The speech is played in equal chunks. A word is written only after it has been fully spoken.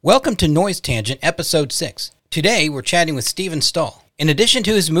Welcome to Noise Tangent, Episode 6. Today, we're chatting with Stephen Stahl. In addition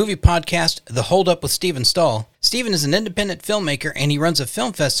to his movie podcast, The Hold Up with Stephen Stahl, Stephen is an independent filmmaker and he runs a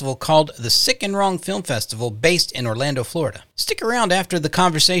film festival called the Sick and Wrong Film Festival based in Orlando, Florida. Stick around after the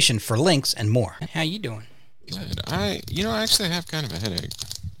conversation for links and more. How you doing? Good. I actually have kind of a headache.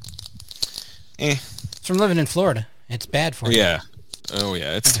 It's from living in Florida. It's bad for you. Yeah. Oh,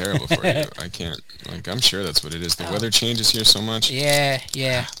 yeah, it's terrible for you. I can't, I'm sure that's what it is. The weather changes here so much. Yeah.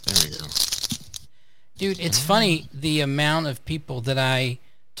 There we go. Dude, it's funny the amount of people that I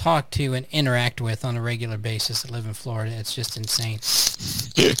talk to and interact with on a regular basis that live in Florida. It's just insane.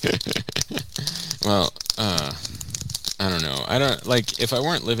 Well, I don't know. If I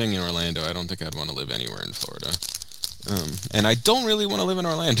weren't living in Orlando, I don't think I'd want to live anywhere in Florida. And I don't really want to live in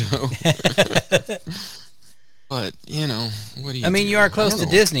Orlando. But, what do you do? You are close to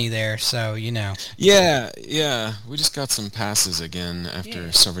Disney there, so, Yeah. We just got some passes again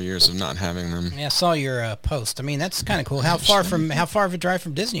after several years of not having them. Yeah, I saw your post. That's kind of cool. How far of a drive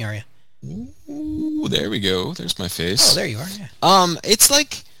from Disney are you? Ooh, there we go. There's my face. Oh, there you are, yeah. It's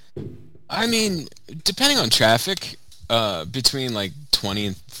depending on traffic, between 20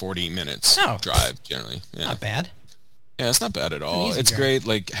 and 40 minutes drive, generally. Yeah. Not bad. Yeah, it's not bad at all. It's great,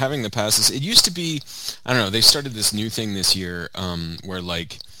 having the passes. It used to be, I don't know, they started this new thing this year, where,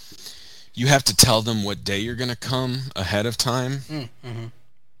 you have to tell them what day you're going to come ahead of time. Mm-hmm.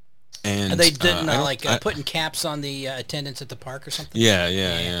 And they didn't, putting caps on the attendance at the park or something?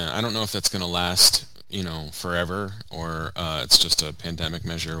 Yeah. I don't know if that's going to last, forever, or it's just a pandemic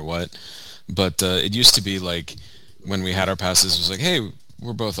measure or what. But it used to be, when we had our passes, it was like, hey,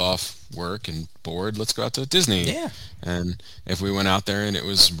 we're both off work and bored, let's go out to Disney. Yeah. And if we went out there and it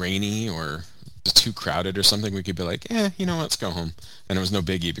was rainy or too crowded or something, we could be like, let's go home. And it was no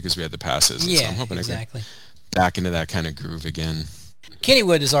biggie because we had the passes. And yeah, so I'm hoping exactly. to get back into that kind of groove again.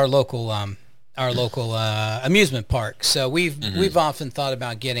 Kennywood is our local amusement park. So we've often thought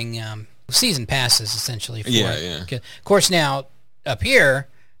about getting season passes essentially for it. Of course, now up here,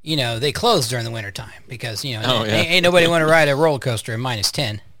 they close during the wintertime because, ain't nobody want to ride a roller coaster at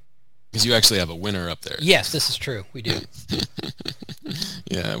 -10. Because you actually have a winter up there. Yes, this is true. We do.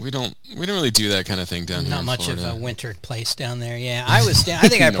 Yeah, we don't really do that kind of thing down here in Not much Florida. of a wintered place down there. Yeah, I was down. I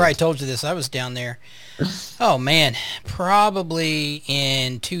think I probably told you this. I was down there. Oh man, probably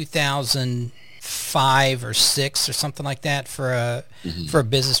in 2005 or 6 or something like that for a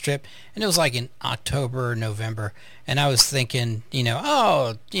business trip, and it was in October or November, and I was thinking,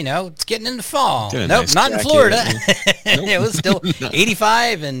 it's getting into fall. Nope, nice not in Florida. Nope. It was still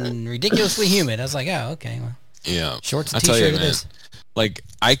 85 and ridiculously humid. I was like, oh, okay, well, yeah, shorts and I'll t-shirt tell you, it man, is.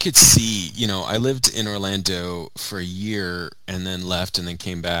 I could see, I lived in Orlando for a year and then left and then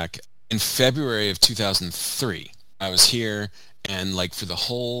came back. In February of 2003, I was here, and for the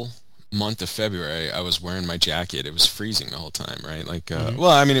whole month of February, I was wearing my jacket. It was freezing the whole time, right?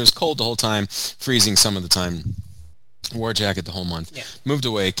 It was cold the whole time, freezing some of the time. Wore a jacket the whole month. Yeah. Moved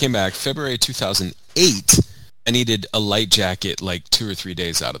away, came back. February 2008, I needed a light jacket 2 or 3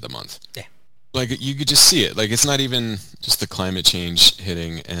 days out of the month. Yeah. You could just see it. It's not even just the climate change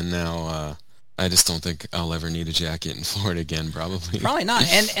hitting, and now I just don't think I'll ever need a jacket in Florida again, probably. Probably not.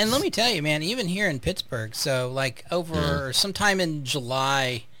 And let me tell you, man, even here in Pittsburgh, so over sometime in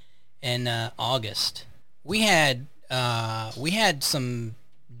July and August, we had some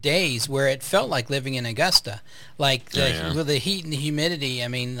days where it felt like living in Augusta, with the heat and the humidity.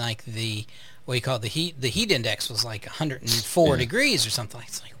 The heat index was 104 degrees or something.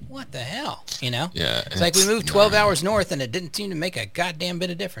 It's what the hell, Yeah. It's we moved 12 hours north and it didn't seem to make a goddamn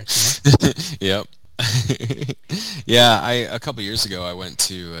bit of difference. Yep. Yeah, a couple years ago I went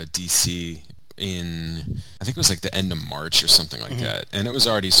to DC in, I think it was the end of March or something like that, and it was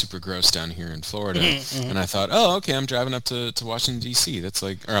already super gross down here in Florida, and I thought, oh, okay, I'm driving up to Washington DC. That's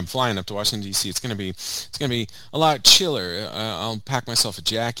or I'm flying up to Washington DC. It's gonna be a lot chiller. I'll pack myself a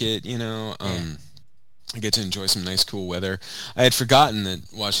jacket, I get to enjoy some nice cool weather. I had forgotten that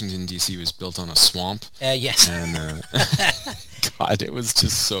Washington DC was built on a swamp. Yes. And God, it was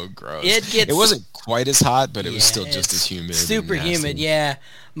just so gross. It wasn't quite as hot, but it was still just as humid. Super humid, yeah.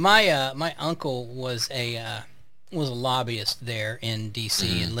 My uncle was a lobbyist there in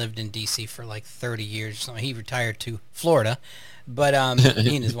DC and lived in DC for 30 years or something. He retired to Florida, but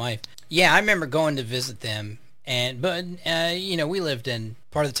he and his wife. Yeah, I remember going to visit them. But we lived in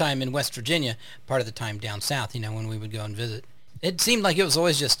part of the time in West Virginia, part of the time down south, when we would go and visit. It seemed like it was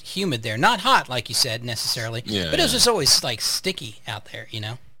always just humid there. Not hot, like you said, necessarily, but it was just always sticky out there,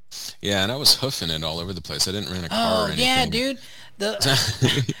 Yeah, and I was hoofing it all over the place. I didn't rent a car or anything. Yeah, dude.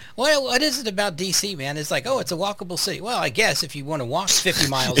 What is it about DC, man? It's like, oh, it's a walkable city. Well, I guess if you want to walk 50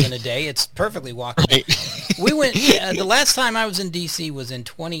 miles in a day, it's perfectly walkable. Right. We went, the last time I was in DC was in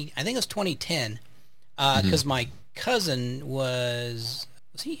I think it was 2010, because my cousin he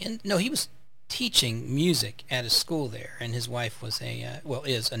was teaching music at a school there, and his wife was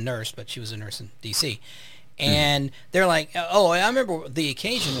is a nurse, but she was a nurse in DC. And they're like, oh, I remember the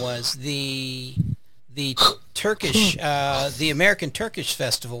occasion was the Turkish, the American Turkish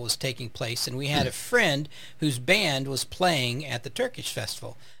Festival was taking place, and we had a friend whose band was playing at the Turkish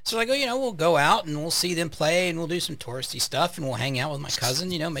Festival. So like, we'll go out and we'll see them play, and we'll do some touristy stuff, and we'll hang out with my cousin,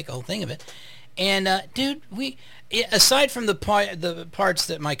 make a whole thing of it. And dude, aside from the parts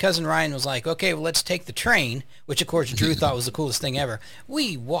that my cousin Ryan was like, okay, well, let's take the train, which of course Drew thought was the coolest thing ever.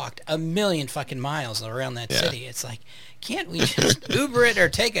 We walked 1,000,000 fucking miles around that city. It's like, can't we just Uber it or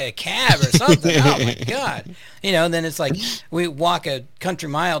take a cab or something? Oh my God. And then it's like we walk a country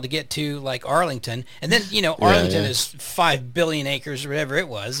mile to get to like Arlington, and then, Arlington is 5 billion acres or whatever it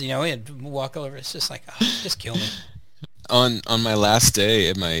was, we had to walk over. It's just like, oh, just kill me. On my last day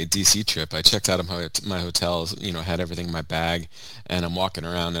at my DC trip, I checked out of my hotels, had everything in my bag, and I'm walking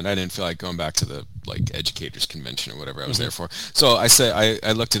around, and I didn't feel like going back to the educators convention or whatever I was there for. So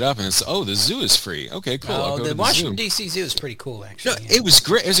I looked it up, and it's the zoo is free. Okay, cool. I'll go to the Washington zoo. DC Zoo is pretty cool, actually. No, it was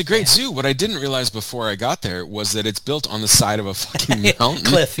great. It was a great zoo. What I didn't realize before I got there was that it's built on the side of a fucking mountain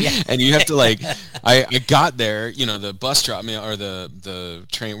cliff. Yeah, and you have to I got there. The bus dropped me, or the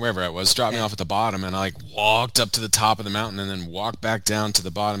train, wherever I was, dropped me off at the bottom, and I walked up to the top of the mountain and then walked back down to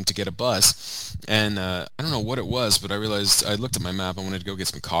the bottom to get a bus. And I don't know what it was, but I realized I looked at my map. I wanted to go get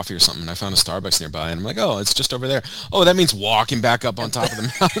some coffee or something, and I found a Starbucks nearby. And I'm like, oh, it's just over there. Oh, that means walking back up on top of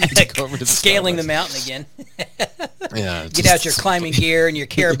the mountain to go over to scaling Starbucks. the mountain again. Yeah, get out your climbing gear and your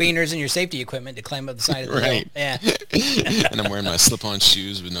carabiners and your safety equipment to climb up the side of the hill. Yeah. And I'm wearing my slip-on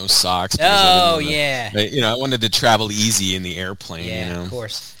shoes with no socks. Oh, yeah. I wanted to travel easy in the airplane. Yeah, of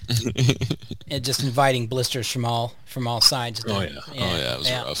course. And just inviting blisters from all sides. Oh yeah, it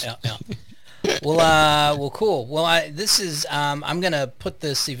was rough. Yeah. Well, cool. Well, this is I'm gonna put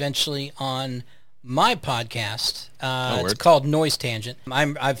this eventually on my podcast. It's called Noise Tangent.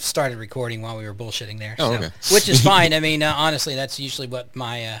 I've started recording while we were bullshitting there. Oh, okay. Which is fine. I mean, honestly, that's usually what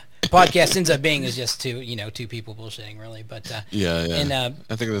my podcast ends up being, is just two people bullshitting, really. But yeah. And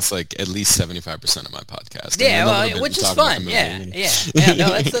I think that's like at least 75% of my podcast. Yeah, well, which is fun. Yeah.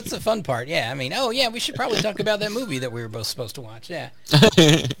 No, that's the fun part. Yeah, I mean, we should probably talk about that movie that we were both supposed to watch. Yeah.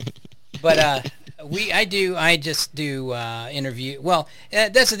 But I just do interview. Well,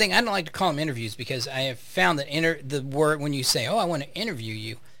 that's the thing. I don't like to call them interviews, because I have found that the word, when you say, I want to interview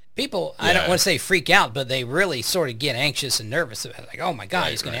you, people, I don't want to say freak out, but they really sort of get anxious and nervous about it. Like, oh my God,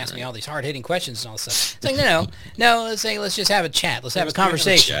 he's going to ask me all these hard-hitting questions and all this stuff. It's like, no, let's just have a chat. Let's have a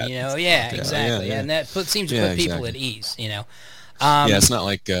conversation, Yeah, exactly. Yeah. And that seems to put people at ease, it's not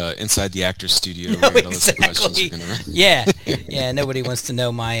like inside the actor's studio. No, exactly. Yeah. Nobody wants to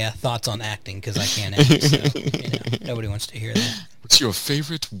know my thoughts on acting, because I can't act. So, nobody wants to hear that. What's your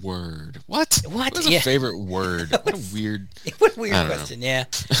favorite word? What? What is a favorite word? What a weird question. Know. Yeah.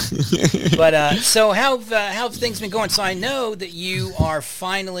 But so how have things been going? So I know that you are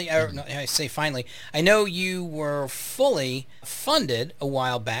finally, I say finally, I know you were fully funded a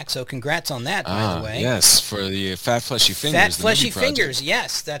while back. So congrats on that, by the way. Yes, for the Fat Fleshy Fingers. Fat Fleshy Fingers.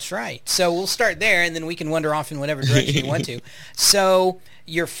 Yes, that's right. So we'll start there, and then we can wander off in whatever direction you want to. So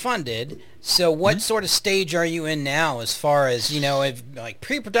you're funded. So what sort of stage are you in now, as far as, like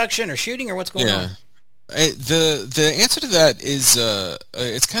pre-production or shooting, or what's going on? The answer to that is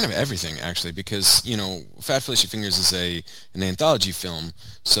it's kind of everything, actually, because Fat Fleshy Fingers is an anthology film,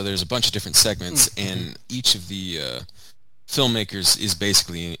 so there's a bunch of different segments, and each of the filmmakers is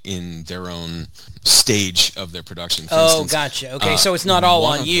basically in their own stage of their production. For instance, gotcha. Okay, so it's not all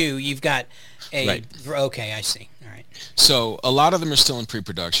on you. You've got a okay, I see. So a lot of them are still in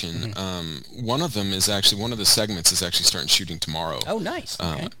pre-production. One of them is actually, one of the segments is actually starting shooting tomorrow. Oh, nice.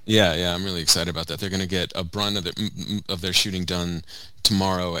 Okay. Yeah, I'm really excited about that. They're going to get a brunt of their shooting done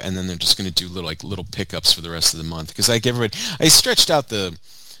tomorrow, and then they're just going to do little pickups for the rest of the month. Because I stretched out the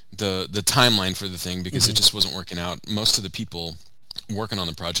timeline for the thing, because it just wasn't working out. Most of the people working on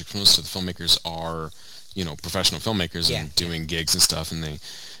the project, most of the filmmakers are, professional filmmakers and doing gigs and stuff, and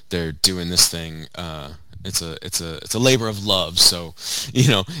they're doing this thing. It's a labor of love, so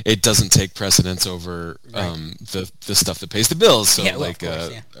it doesn't take precedence over the stuff that pays the bills. So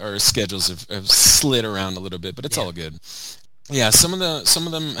our schedules have slid around a little bit, but it's all good. Yeah, some of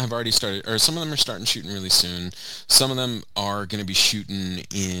them have already started, or some of them are starting shooting really soon. Some of them are going to be shooting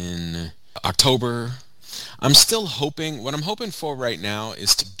in October. I'm still hoping. What I'm hoping for right now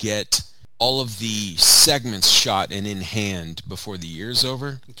is to get all of the segments shot and in hand before the year's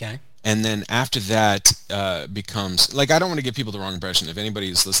over. Okay. And then after that becomes like, I don't want to give people the wrong impression. If anybody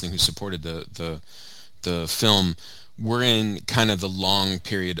is listening who supported the film, we're in kind of the long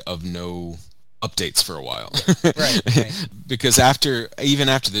period of no updates for a while. Right. Because even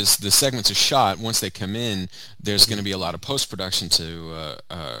after the segments are shot, once they come in, there's going to be a lot of post-production to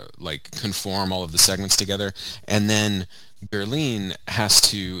like conform all of the segments together. And then Gerline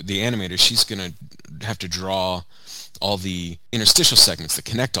the animator, she's going to have to draw all the interstitial segments that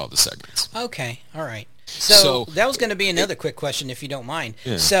connect all the segments. Okay. All right. So that was going to be another quick question, if you don't mind.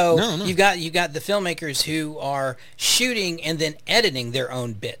 Yeah. So No. you've got the filmmakers who are shooting and then editing their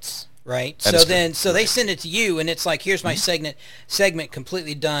own bits, right? That is correct. So they send it to you, and it's like, here's my segment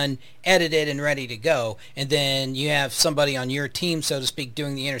completely done, edited, and ready to go. And then you have somebody on your team, so to speak,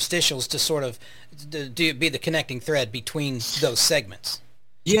 doing the interstitials to sort of be the connecting thread between those segments.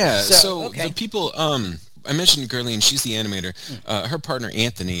 Yeah. So okay. the people. I mentioned Gerline. She's the animator. Her partner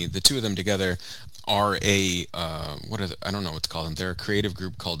Anthony. The two of them together are I don't know what to call them. They're a creative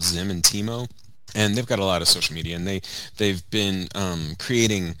group called Zim and Timo, and they've got a lot of social media, and they've been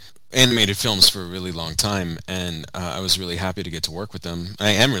creating animated films for a really long time, and I was really happy to get to work with them. I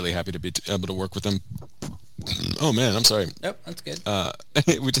am really happy to be able to work with them. Oh man, I'm sorry. Nope, that's good.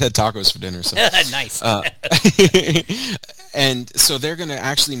 We just had tacos for dinner. So. Nice. And so they're going to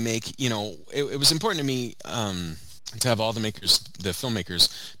actually make, it was important to me to have all the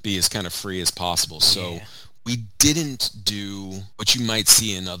filmmakers be as kind of free as possible. So we didn't do what you might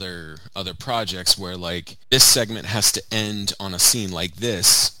see in other projects where like this segment has to end on a scene like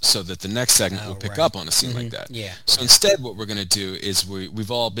this so that the next segment will pick up on a scene like that. Yeah. So instead what we're going to do is we've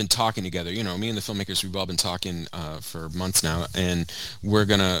all been talking together, me and the filmmakers, we've all been talking for months now, and we're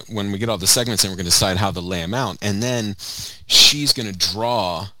going to, when we get all the segments in, we're going to decide how to lay them out, and then she's going to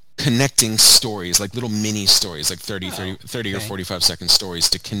draw connecting stories, like little mini stories, like 30 or 45 second stories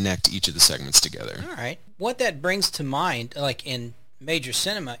to connect each of the segments together. All right. What that brings to mind, like in major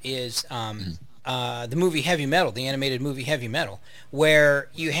cinema, is the movie Heavy Metal, the animated movie Heavy Metal, where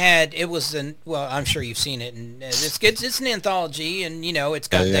I'm sure you've seen it, and it's an anthology, and it's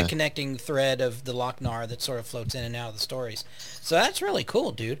got that connecting thread of the Lochnar that sort of floats in and out of the stories. So that's really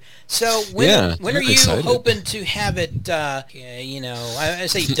cool, dude. So when are you hoping to have it? I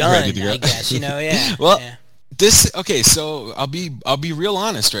say done, I guess. Well. Yeah. So I'll be real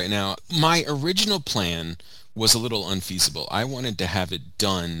honest right now. My original plan was a little unfeasible. I wanted to have it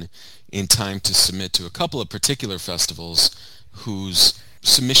done in time to submit to a couple of particular festivals whose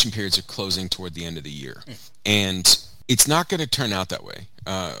submission periods are closing toward the end of the year. And it's not going to turn out that way.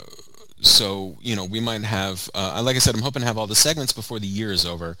 So, we might have, like I said, I'm hoping to have all the segments before the year is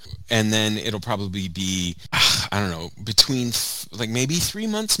over. And then it'll probably be, I don't know, between maybe 3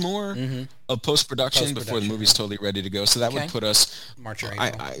 months more of post-production before the movie's totally ready to go. So that would put us March or April.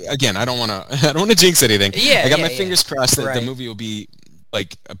 I don't want to jinx anything. Yeah, I got my fingers crossed that the movie will be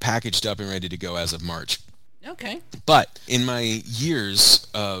packaged up and ready to go as of March. Okay. But in my years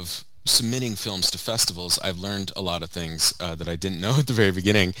of submitting films to festivals, I've learned a lot of things that I didn't know at the very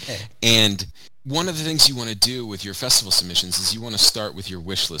beginning. And one of the things you want to do with your festival submissions is you want to start with your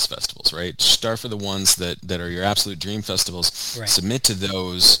wish list festivals, right? Start for the ones that are your absolute dream festivals. Right. Submit to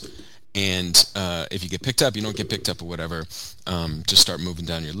those, and if you get picked up, you don't get picked up or whatever, just start moving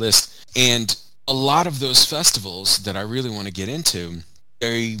down your list. And a lot of those festivals that I really want to get into,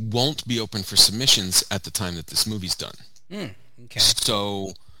 they won't be open for submissions at the time that this movie's done. Okay.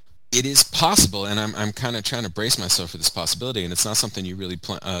 So it is possible, and I'm kind of trying to brace myself for this possibility, and it's not something you really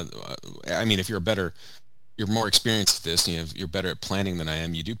plan. I mean, if you're more experienced at this, and you're better at planning than I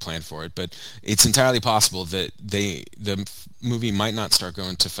am, you do plan for it, but it's entirely possible that the movie might not start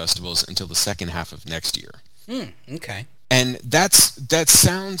going to festivals until the second half of next year. Okay. And that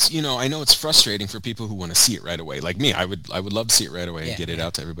sounds, I know it's frustrating for people who want to see it right away. Like me, I would love to see it right away and get it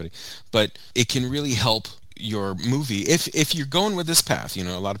out to everybody. But it can really help your movie if you're going with this path. A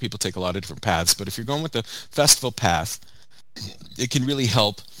lot of people take a lot of different paths, but if you're going with the festival path, it can really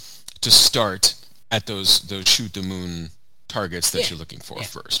help to start at those shoot the moon targets that you're looking for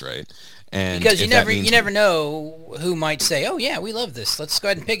first, right? And because you never know who might say, "Oh yeah, we love this. Let's go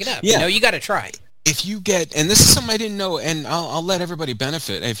ahead and pick it up." Yeah. You got to try. If you get, and this is something I didn't know, and I'll let everybody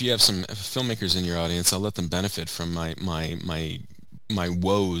benefit. If you have some filmmakers in your audience, I'll let them benefit from my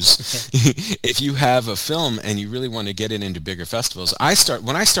woes. If you have a film and you really want to get it into bigger festivals,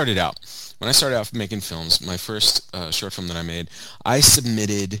 when I started out making films, my first short film that I made, I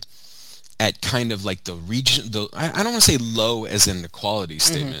submitted at kind of like the region. I don't want to say low as in the quality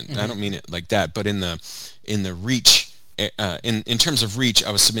statement. I don't mean it like that, but in the reach. In terms of reach,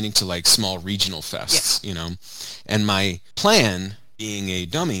 I was submitting to like small regional fests, and my plan, being a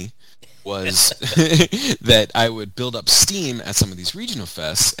dummy, was that I would build up steam at some of these regional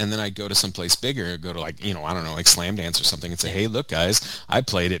fests, and then I'd go to someplace bigger, go to like, I don't know, like Slam Dance or something, and say, hey, look, guys, I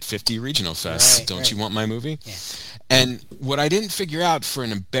played at 50 regional fests. Don't you want my movie? Yeah. And what I didn't figure out for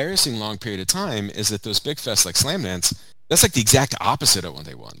an embarrassing long period of time is that those big fests like Slam Dance, that's like the exact opposite of what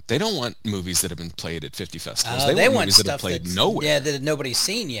they want. They don't want movies that have been played at 50 festivals. They want movies stuff that have played nowhere. Yeah, that nobody's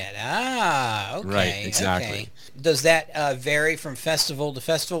seen yet. Okay. Right, exactly. Okay. Does that vary from festival to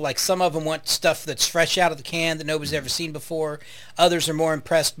festival? Like some of them want stuff that's fresh out of the can that nobody's ever seen before. Others are more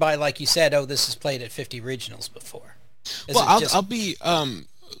impressed by, like you said, this is played at 50 regionals before. I'll be,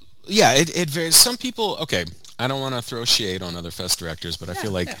 it varies. Some people, okay, I don't want to throw shade on other fest directors, but I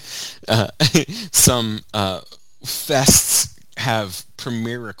feel like some fests have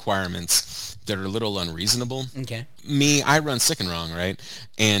premiere requirements that are a little unreasonable. Okay. Me, I run Sick and Wrong, right?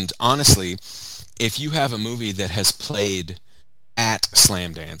 And honestly, if you have a movie that has played at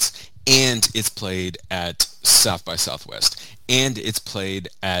Slam Dance, and it's played at South by Southwest, and it's played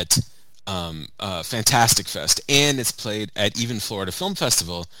at Fantastic Fest, and it's played at even Florida Film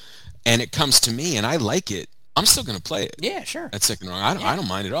Festival, and it comes to me and I like it, I'm still going to play it. Yeah, sure. At Sick and Wrong. I don't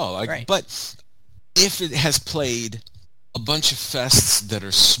mind at all. Right. But if it has played a bunch of fests that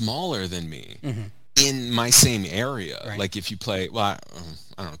are smaller than me in my same area, like if you play, well,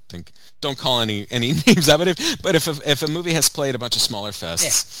 I don't call any names out, but if a movie has played a bunch of smaller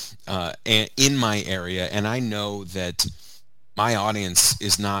fests in my area, and I know that my audience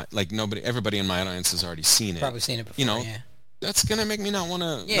is not like everybody in my audience has already seen it. Probably seen it before. That's gonna make me not want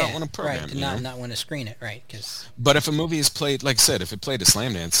to program. Right, not want to screen it, right? But if a movie is played, like I said, if it played a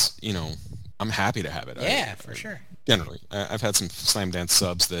Slam Dance, I'm happy to have it. Yeah, for sure. Generally, I've had some Slam Dance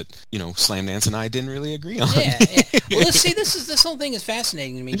subs that Slam Dance and I didn't really agree on. Yeah. Well, this whole thing is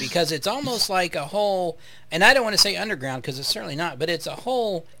fascinating to me because it's almost like a whole, and I don't want to say underground because it's certainly not, but it's a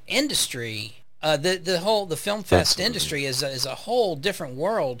whole industry. The film fest industry is a whole different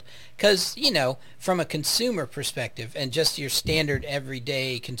world because from a consumer perspective and just your standard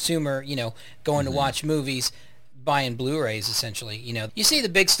everyday consumer going to watch movies, buying Blu-rays essentially, you see the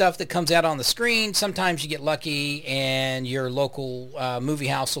big stuff that comes out on the screen. Sometimes you get lucky and your local movie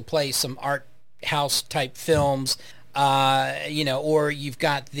house will play some art house type films, or you've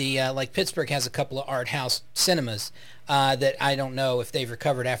got the like Pittsburgh has a couple of art house cinemas that I don't know if they've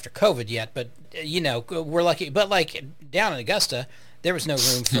recovered after COVID yet, but we're lucky. But like down in Augusta, there was no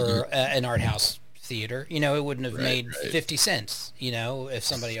room for an art house theater. It wouldn't have made 50 cents, if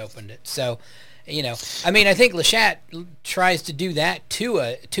somebody opened it. So, I think Lashat tries to do that to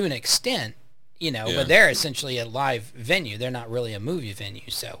an extent, but they're essentially a live venue. They're not really a movie venue.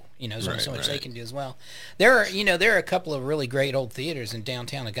 So, there's only so much they can do as well. There are a couple of really great old theaters in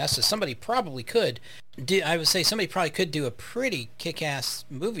downtown Augusta. Somebody probably could do a pretty kick-ass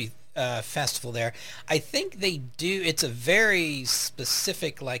movie festival there. I think they do. It's a very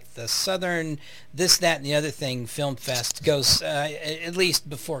specific, like the Southern this, that, and the other thing film fest goes, at least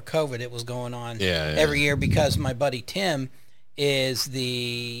before COVID, it was going on every year because my buddy Tim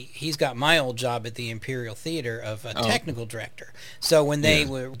he's got my old job at the Imperial Theater of a technical director. So when they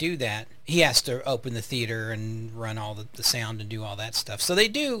would do that, he has to open the theater and run all the sound and do all that stuff. So they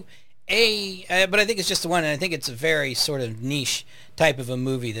do but I think it's just the one, and I think it's a very sort of niche type of a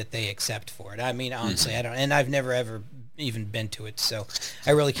movie that they accept for it. I mean, honestly, I don't, and I've never ever even been to it, so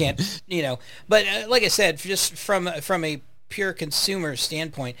I really can't, But like I said, just from a pure consumer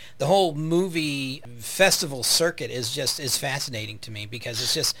standpoint, the whole movie festival circuit is fascinating to me because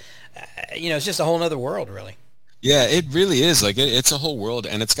it's just, it's just a whole other world, really. Yeah, it really is. Like it's a whole world,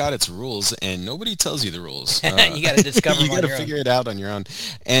 and it's got its rules, and nobody tells you the rules. You got to discover. You got to figure it out on your own.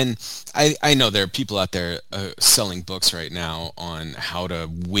 And I know there are people out there selling books right now on how to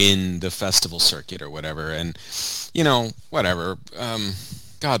win the festival circuit or whatever, and whatever.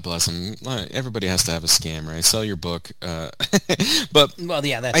 God bless them. Everybody has to have a scam, right? Sell your book. But well,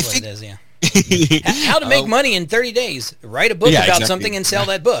 yeah, that's what it is. Yeah. How to make money in 30 days. Write a book about something and sell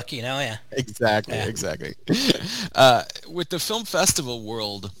that book, Exactly. With the film festival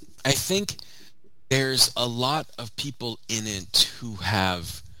world, I think there's a lot of people in it who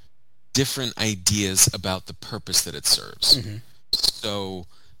have different ideas about the purpose that it serves. Mm-hmm. So,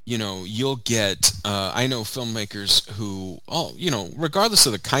 you'll get, I know filmmakers who, regardless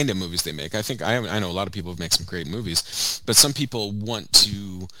of the kind of movies they make, I know a lot of people make some great movies, but some people want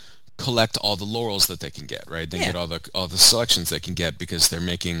to collect all the laurels that they can get, right? They Yeah. get all the selections they can get because they're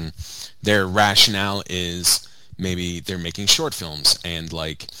making, their rationale is maybe they're making short films, and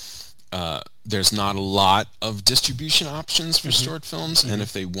like there's not a lot of distribution options for short films, and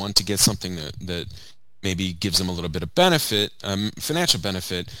if they want to get something that maybe gives them a little bit of benefit, financial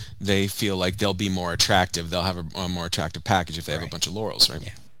benefit, they feel like they'll be more attractive. They'll have a more attractive package if they have a bunch of laurels, right?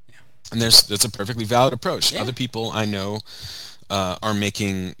 Yeah. And that's a perfectly valid approach. Yeah. Other people I know are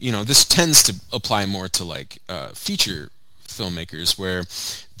making, this tends to apply more to like feature filmmakers, where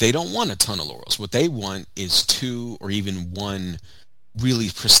they don't want a ton of laurels. What they want is 2 or even 1 really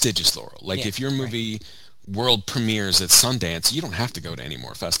prestigious laurel. Like Yeah, if your movie world premieres at Sundance, you don't have to go to any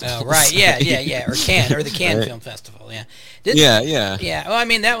more festivals. Oh, right. Yeah. Or Cannes, or the Cannes Film Festival. Yeah. Yeah. Yeah. Well, I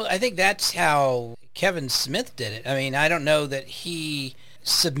mean, I think that's how Kevin Smith did it. I mean, I don't know that he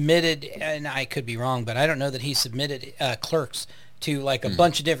submitted, and I could be wrong, but I don't know that he submitted Clerks to like a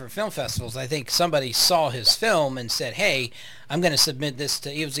bunch of different film festivals. I think somebody saw his film and said, "Hey, I'm going to submit this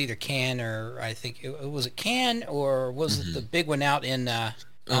to." It was either Cannes, or I think was it Cannes, or was it the big one out in?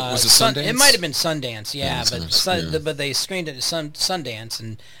 Was it Sundance? It might have been Sundance, yeah, Sundance, but they screened it at Sundance,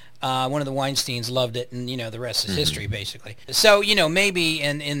 and one of the Weinsteins loved it, and the rest is history, basically. So maybe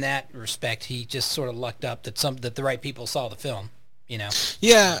in that respect, he just sort of lucked up that the right people saw the film.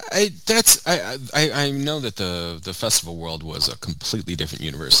 Yeah, I know that the festival world was a completely different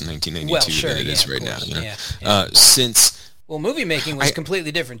universe in 1992 than it is right now. Since movie making was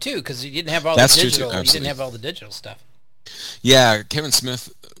completely different too, because you didn't have all the That's true, too, digital. You didn't absolutely. have all the digital stuff. Yeah, Kevin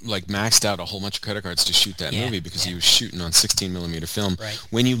Smith like maxed out a whole bunch of credit cards to shoot that Yeah, movie because he was shooting on 16 millimeter film. Right.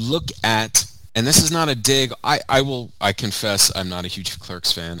 When you look at, and this is not a dig, I confess I'm not a huge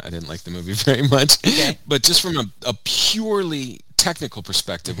Clerks fan. I didn't like the movie very much. Okay. But just from a purely technical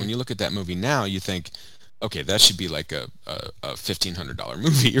perspective, when you look at that movie now, you think, okay, that should be like a $1,500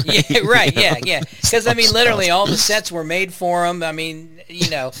 movie, right? Yeah, right. Yeah. Because I mean, literally, all the sets were made for them. I mean,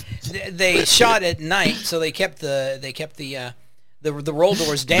 they shot at night, so they kept the roll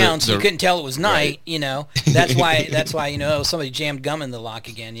doors down, so you couldn't tell it was night. Right. That's why somebody jammed gum in the lock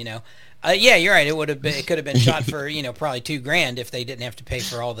again. Yeah, you're right. It could have been shot for probably $2,000 if they didn't have to pay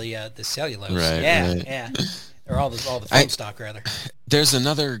for all the cellulose. Right, Yeah, right. yeah. Or all the film stock rather. There's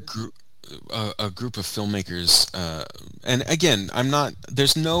another group, a group of filmmakers, and again,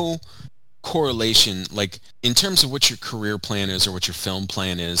 there's no correlation, like in terms of what your career plan is or what your film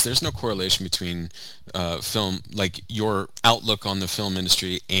plan is. There's no correlation between film, like your outlook on the film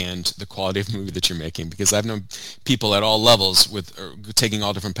industry and the quality of movie that you're making, because I've known people at all levels taking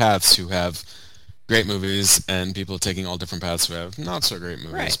all different paths who have great movies, and people taking all different paths who have not so great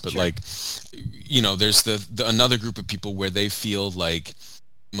movies. Right, but sure. like, there's the another group of people where they feel like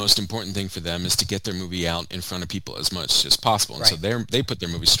most important thing for them is to get their movie out in front of people as much as possible, and so they put their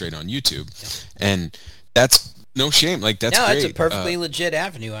movie straight on YouTube, and that's no shame. Like that's No, great. it's a perfectly legit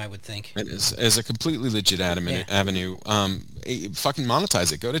avenue, I would think. It is as a completely legit avenue. Fucking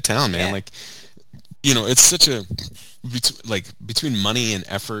monetize it. Go to town, man. Yeah. Like, it's such a between money and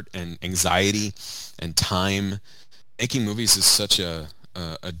effort and anxiety and time, making movies is such a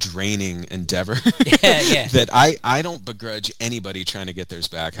draining endeavor Yeah. that I don't begrudge anybody trying to get theirs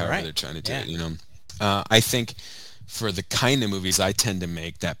back, however Right. they're trying to do Yeah. it. I think for the kind of movies I tend to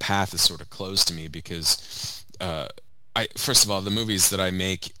make, that path is sort of closed to me because first of all, the movies that I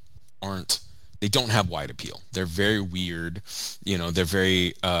make they don't have wide appeal. They're very weird. They're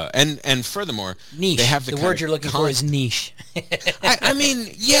very and furthermore, Niche. they have the word you're looking for is niche. I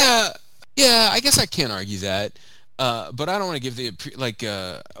mean, yeah. I guess I can't argue that. But I don't want to give the like.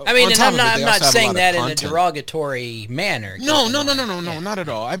 I mean, on and top I'm of it, not they also have a saying lot of that in a content. derogatory manner. No, not at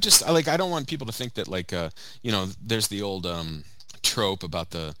all. I've just I don't want people to think that like there's the old trope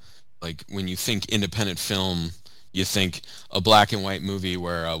about the like when you think independent film, you think a black and white movie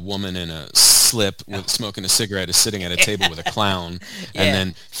where a woman in a slip with smoking a cigarette is sitting at a table with a clown, Yeah. and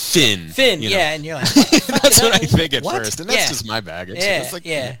then Finn, yeah, and you're like, that's what I think at What? first, and that's Yeah. just my baggage. yeah, It's like,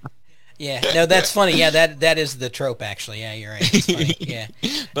 yeah. No, that's funny. Yeah, that is the trope, actually. Yeah, you're right. It's funny. Yeah.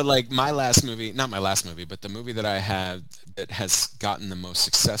 But like my last movie, not my last movie, but the movie that I had that has gotten the most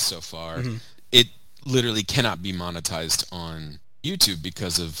success so far, it literally cannot be monetized on YouTube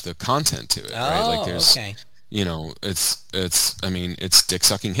because of the content to it. Right? Like there's, okay. it's dick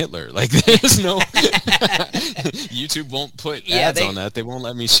sucking Hitler. Like there's no YouTube won't put ads on that. They won't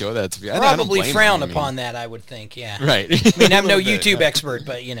let me show that to you. Probably frown upon that, I would think. Yeah. Right. I mean, I'm no YouTube expert,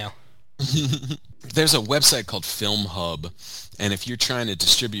 but There's a website called Film Hub, and if you're trying to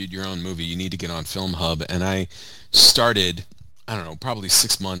distribute your own movie, you need to get on Film Hub. And I started, I don't know, probably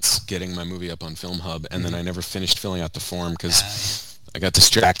 6 months getting my movie up on Film Hub, and then I never finished filling out the form because I got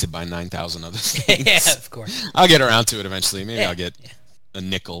distracted by 9,000 other things. Yeah, of course. I'll get around to it eventually. Maybe Yeah, I'll get yeah. a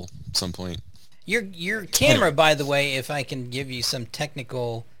nickel at some point. Your camera, by the way, if I can give you some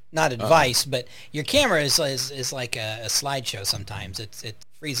technical, not advice, but your camera is like a slideshow sometimes. It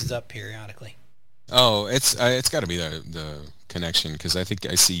freezes up periodically. Oh, it's got to be the connection, because I think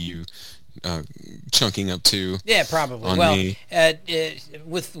I see you chunking up too. Yeah, probably. On Well, me.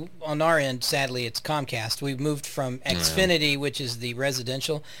 on our end, sadly, it's Comcast. We've moved from Xfinity, which is the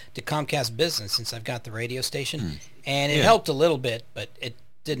residential, to Comcast Business since I've got the radio station, and it Yeah. helped a little bit, but it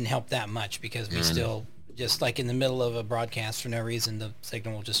didn't help that much because we still just like in the middle of a broadcast for no reason, the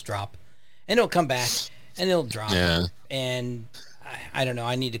signal will just drop, and it'll come back and it'll drop, Yeah. and I don't know.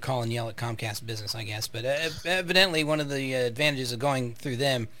 I need to call and yell at Comcast Business, I guess, but evidently one of the advantages of going through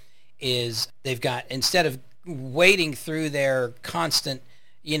them is they've got, instead of wading through their constant,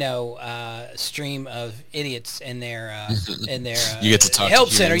 stream of idiots in their You get to talk to help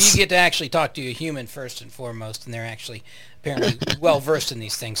center, humans. you get to actually talk to a human first and foremost, and they're actually apparently well versed in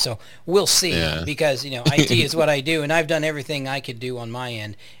these things. So we'll see, Yeah. because IT is what I do, and I've done everything I could do on my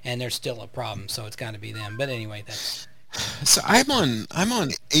end, and there's still a problem. So it's got to be them. But anyway, that's. So I'm on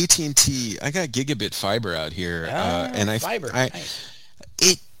AT&T. I got gigabit fiber out here, and fiber. I Nice.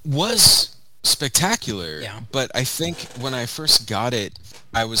 it was spectacular. Yeah. But I think when I first got it,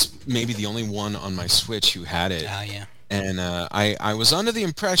 I was maybe the only one on my Switch who had it. Oh yeah. And I was under the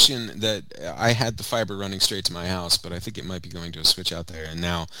impression that I had the fiber running straight to my house, but I think it might be going to a switch out there, and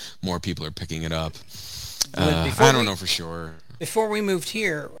now more people are picking it up. I don't know for sure. Before we moved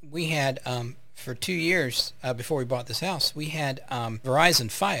here, we had for 2 years before we bought this house, we had Verizon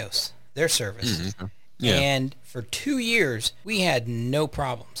FiOS, their service, Yeah. and for 2 years we had no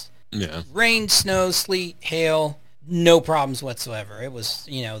problems. Yeah. Rain, snow, sleet, hail, no problems whatsoever. It was,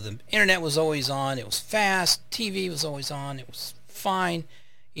 the internet was always on. It was fast. TV was always on. It was fine,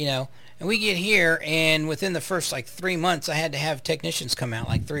 and we get here, and within the first 3 months, I had to have technicians come out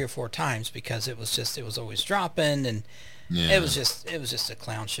 3 or 4 times because it was always dropping, and Yeah. it was just a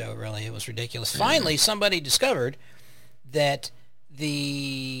clown show, really. It was ridiculous. Finally, somebody discovered that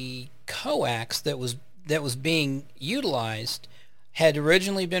the coax that was being utilized had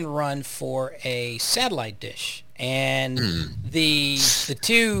originally been run for a satellite dish, and the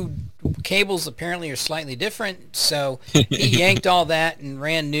two cables apparently are slightly different. So he yanked all that and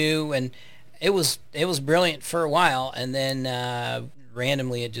ran new, and it was brilliant for a while, and then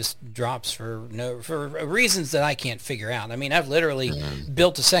randomly it just drops for reasons that I can't figure out. I mean, I've literally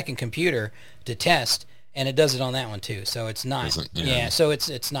built a second computer to test, and it does it on that one too. So it's not, so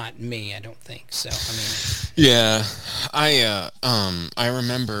it's not me, I don't think. So I mean, Yeah, I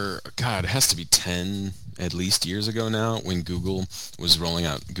remember, God, it has to be 10 at least years ago now, when Google was rolling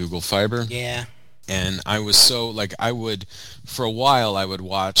out Google Fiber. yeah, And I was so, for a while I would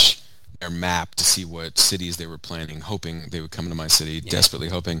watch their map to see what cities they were planning, hoping they would come to my city, desperately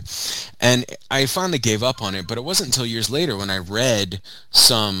hoping. And I finally gave up on it, but it wasn't until years later when I read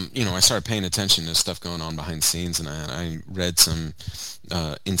I started paying attention to stuff going on behind the scenes, and I read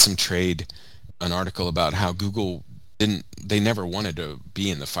in some trade, an article about how Google they never wanted to be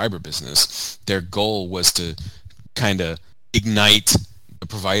in the fiber business. Their goal was to kind of ignite the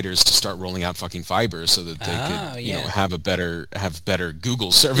providers to start rolling out fucking fiber so that they could, have better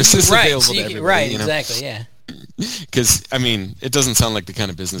Google services available to everybody. Right, exactly, yeah. Because, I mean, it doesn't sound like the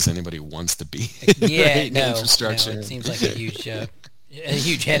kind of business anybody wants to be. Yeah, right? Infrastructure. No, it seems like a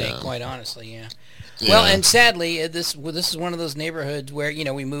huge headache, quite honestly, yeah. Well, and sadly, this is one of those neighborhoods where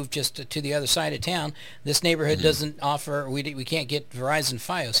we moved just to the other side of town. This neighborhood doesn't offer. We can't get Verizon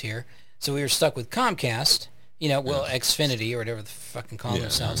FiOS here, so we were stuck with Comcast. Xfinity or whatever the fucking call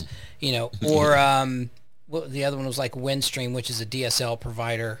themselves. Or the other one was Windstream, which is a DSL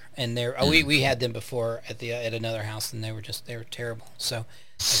provider, and we had them before at another house, and they were terrible. So,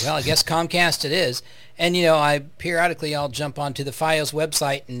 well, I guess Comcast it is. And I periodically I'll jump onto the FiOS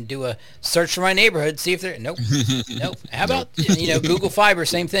website and do a search for my neighborhood, see if they're nope. How about Google Fiber,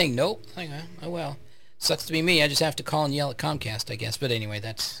 same thing. Nope. Oh well. Sucks to be me. I just have to call and yell at Comcast, I guess. But anyway,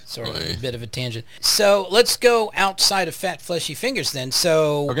 that's sort of a bit of a tangent. So let's go outside of Fat Fleshy Fingers then.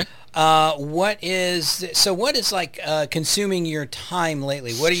 So, Okay. What is consuming your time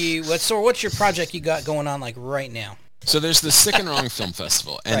lately? What's your project you got going on right now? So there's the Sick and Wrong Film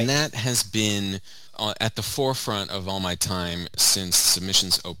Festival, and Right. that has been at the forefront of all my time since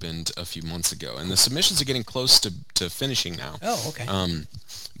submissions opened a few months ago. And the submissions are getting close to finishing now. Oh, okay.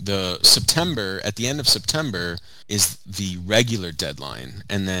 The September, at the end of September, is the regular deadline,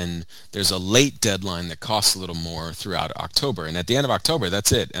 and then there's a late deadline that costs a little more throughout October. And at the end of October,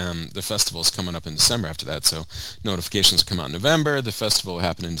 that's it. The festival is coming up in December after that, so notifications come out in November. The festival will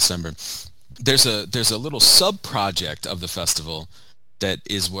happen in December. There's a little sub project of the festival that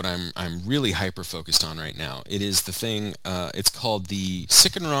is what I'm really hyper focused on right now. It is the thing. It's called the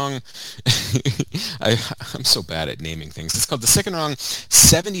Sick and Wrong. I'm so bad at naming things. It's called the Sick and Wrong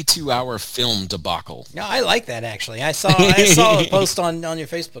 72-hour film debacle. No, I like that actually. I saw a post on your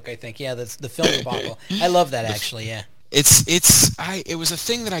Facebook. I think that's the film debacle. I love that actually. Yeah. It was a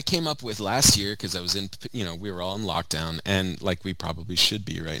thing that I came up with last year because I was we were all in lockdown, and like we probably should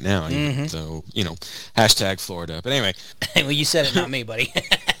be right now. So hashtag Florida. But anyway, Well, you said it, not me, buddy.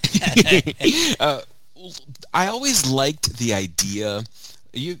 I always liked the idea.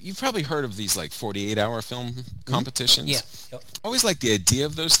 You've probably heard of these like 48-hour film competitions. Yeah. Yep. I always liked the idea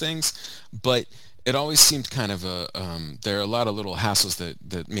of those things, but it always seemed kind of there are a lot of little hassles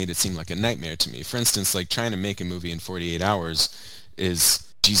that made it seem like a nightmare to me. For instance, like trying to make a movie in 48 hours is,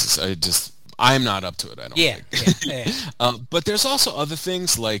 Jesus, I'm not up to it, I don't think. Yeah. But there's also other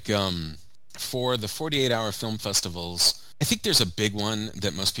things like for the 48-hour film festivals, I think there's a big one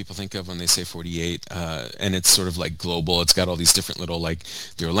that most people think of when they say 48, and it's sort of like global. It's got all these different little, like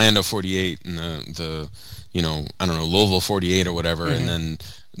the Orlando 48 and the I don't know, Louisville 48 or whatever, and then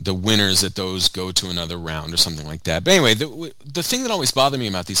the winners at those go to another round or something like that. But anyway, the thing that always bothered me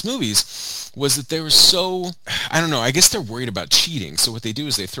about these movies was that they were so, I don't know, I guess they're worried about cheating. So what they do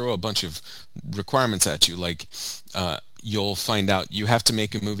is they throw a bunch of requirements at you, like you'll find out you have to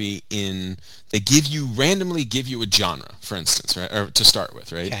make a movie they randomly give you a genre, for instance, right? Or to start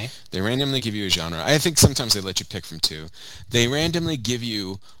with, right? Okay. They randomly give you a genre. I think sometimes they let you pick from two. They randomly give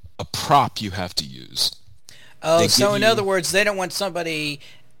you a prop you have to use. Oh, so in other words, they don't want somebody,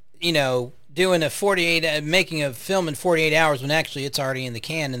 doing making a film in 48 hours when actually it's already in the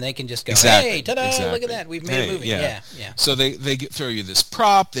can, and they can just go, Exactly, hey, ta-da, exactly. look at that, we've made a movie. Yeah. So they throw you this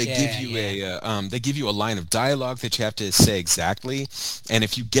prop. They give you yeah. they give you a line of dialogue that you have to say exactly, and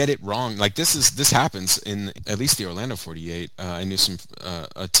if you get it wrong, like this happens in at least the Orlando 48. I knew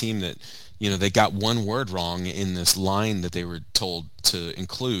a team that they got one word wrong in this line that they were told to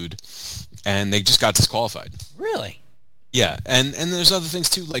include, and they just got disqualified. Really? Yeah, and there's other things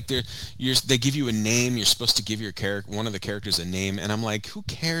too. Like they give you a name. You're supposed to give your one of the characters a name, and I'm like, who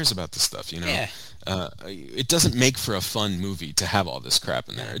cares about this stuff? Yeah. It doesn't make for a fun movie to have all this crap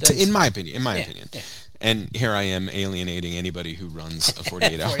in there. In my opinion. Yeah. And here I am alienating anybody who runs a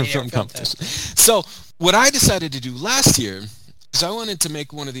 48-hour 48-hour film competition. So what I decided to do last year is I wanted to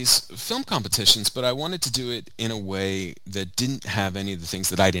make one of these film competitions, but I wanted to do it in a way that didn't have any of the things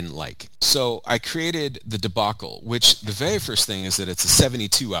that I didn't like. So I created the debacle, which the very first thing is that it's a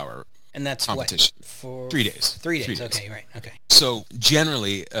 72-hour And that's competition. What? For 3 days. 3 days. 3 days. Okay, right. Okay. So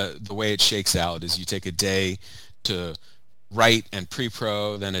generally, the way it shakes out is you take a day to write and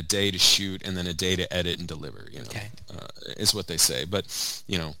pre-pro, then a day to shoot, and then a day to edit and deliver. Okay. Is what they say. But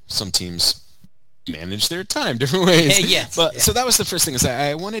some teams manage their time different ways. Yes. But so that was the first thing, is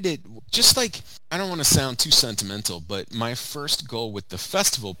I wanted it just like, I don't want to sound too sentimental, but my first goal with the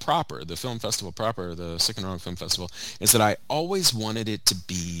festival proper, the film festival proper, the Sick and Wrong Film Festival, is that I always wanted it to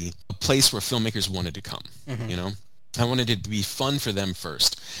be a place where filmmakers wanted to come. I wanted it to be fun for them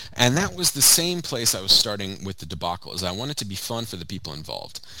first. And that was the same place I was starting with the debacle, is I want it to be fun for the people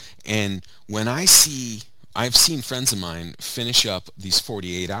involved. And when I've seen friends of mine finish up these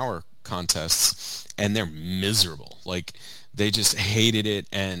 48-hour contests, and they're miserable. Like, they just hated it.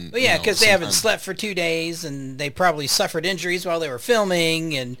 And well, yeah, because they haven't slept for 2 days, and they probably suffered injuries while they were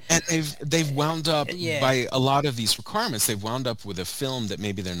filming, and they've wound up by a lot of these requirements. They've wound up with a film that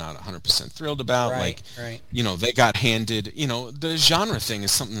maybe they're not 100% thrilled about. Right. They got handed. The genre thing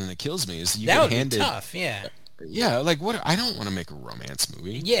is something that kills me. Is you that get would handed. Be tough. Yeah. Yeah, like what? I don't want to make a romance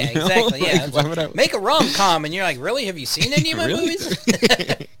movie. Yeah, exactly. Yeah, why would I... make a rom-com, and you're like, really? Have you seen any of my movies?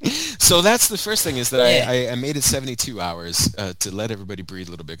 So that's the first thing, is that I made it 72 hours to let everybody breathe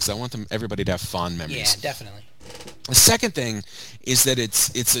a little bit, because I want everybody to have fond memories. Yeah, definitely. The second thing is that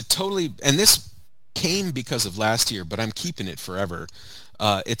it's a totally, and this came because of last year, but I'm keeping it forever.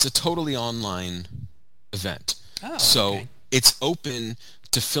 It's a totally online event. Oh, so okay. It's open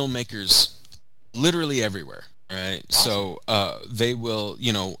to filmmakers literally everywhere. Right. Awesome. So they will,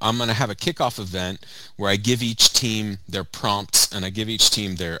 I'm going to have a kickoff event where I give each team their prompts and I give each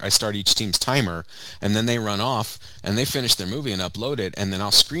team I start each team's timer, and then they run off and they finish their movie and upload it, and then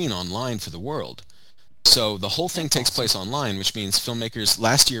I'll screen online for the world. So the whole thing That's takes awesome. place online, which means filmmakers,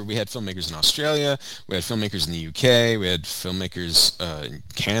 last year we had filmmakers in Australia, we had filmmakers in the UK, we had filmmakers in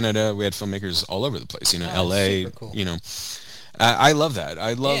Canada, we had filmmakers all over the place, Oh, that's LA, super cool. I love that. I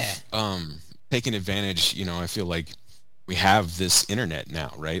Yeah. love taking advantage. I feel like we have this internet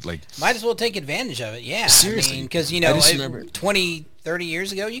now, right? Like, Might as well take advantage of it. Yeah. I mean, seriously, because, I just remember 20, 30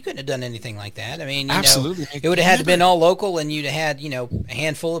 years ago, you couldn't have done anything like that. I mean, absolutely. it would have had to Never. been all local and you'd have had, a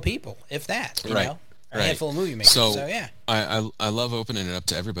handful of people, if that, Right, a right. handful of movie makers. So So, yeah. I love opening it up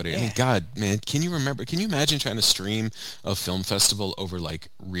to everybody. I mean, Yeah. God, man, can you remember? Can you imagine trying to stream a film festival over like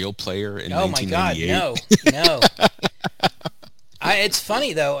Real Player in Oh, my God. 1998? No. No. It's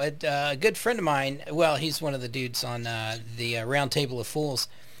funny though. A good friend of mine. Well, he's one of the dudes on the Round Table of Fools.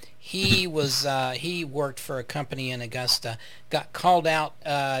 He worked for a company in Augusta. Got called out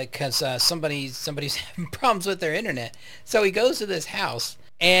because somebody's having problems with their internet. So he goes to this house,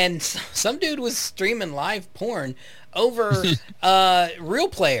 and some dude was streaming live porn over Real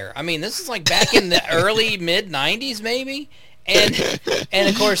Player. I mean, this is like back in the early mid '90s, maybe. And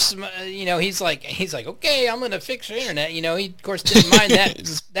of course, he's like, okay, I'm gonna fix your internet. He of course didn't mind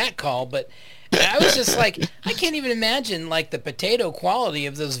that call, but I was just like, I can't even imagine like the potato quality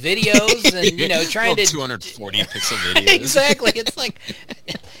of those videos, and trying Well, to 240 pixel videos. exactly. It's like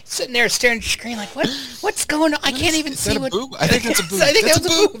sitting there staring at the screen, like what's going on? I can't even Is see that a what. boob? I think that's a boob. I think That's that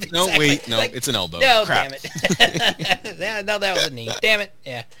was a boob. No, Exactly. wait, no, Like, it's an elbow. no, Crap. damn it. No, that was a knee. Damn it.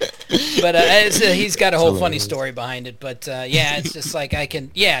 Yeah. But he's got a whole funny hilarious. story behind it. But yeah, it's just like I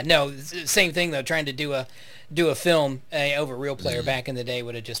can. Yeah, no, same thing though. Trying to do a film over Real Player back in the day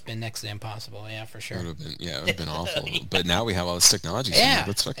would have just been next to impossible. Yeah, for It sure. would have been, yeah, it would have been awful. But now we have all this technology, so Yeah,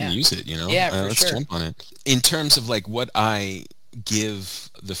 let's fucking yeah. use it, Yeah, for let's sure. jump on it. In terms of like what I give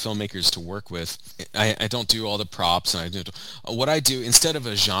the filmmakers to work with, I don't do all the props, and I do what I do instead of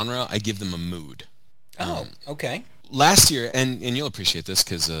a genre, I give them a mood. Oh, okay. Last year, and you'll appreciate this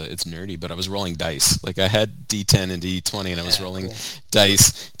because it's nerdy, but I was rolling dice. Like I had D10 and D20, and I was Yeah, rolling cool.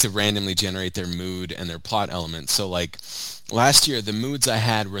 dice to randomly generate their mood and their plot elements. So like last year, the moods I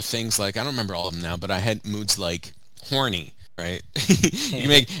had were things like, I don't remember all of them now, but I had moods like horny, right? You can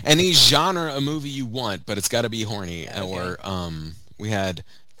make any genre of movie you want, but it's got to be horny. Okay. Or we had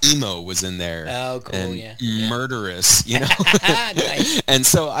emo was in there, Oh, cool. and Yeah. Yeah. murderous, Nice. And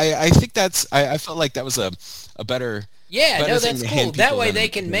so I think I felt like that was a better Yeah, better no, thing that's to cool. hand That people way than- they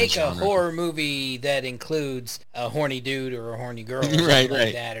can than make a genre. horror movie that includes a horny dude or a horny girl or something Right, like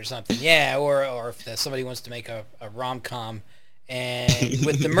right. that or something. Yeah, or if somebody wants to make a rom-com and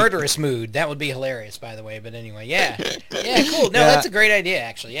with the murderous mood, that would be hilarious, by the way. But anyway, yeah. Yeah, cool. No, Yeah. that's a great idea,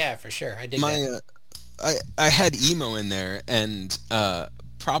 actually. Yeah, for sure. I dig My that. I had emo in there, and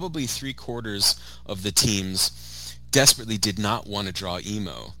probably 3/4 of the teams desperately did not want to draw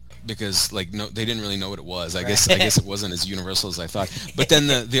emo because like no, they didn't really know what it was. I guess it wasn't as universal as I thought. But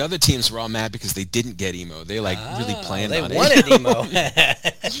then the other teams were all mad because they didn't get emo. They like really Oh, planned they on wanted it.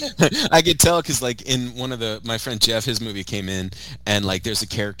 emo. I could tell because like in one of my friend Jeff, his movie came in, and like there's a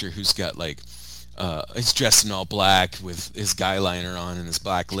character who's got like he's dressed in all black with his guy liner on and his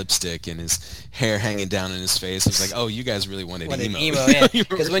black lipstick and his hair hanging down in his face. It's like, oh, you guys really wanted Wanted emo. emo, yeah.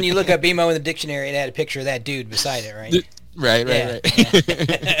 Because when you look up emo in the dictionary, it had a picture of that dude beside it, right? Right, Yeah,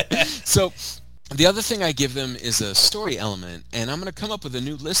 right. So the other thing I give them is a story element, and I'm going to come up with a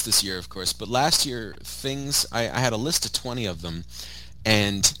new list this year, of course. But last year, I had a list of 20 of them,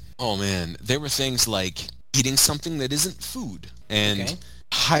 and oh man, there were things like eating something that isn't food and Okay.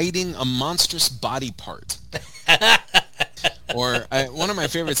 hiding a monstrous body part. Or one of my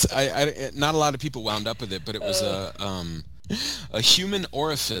favorites. Not a lot of people wound up with it, but it was a human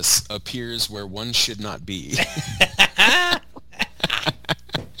orifice appears where one should not be.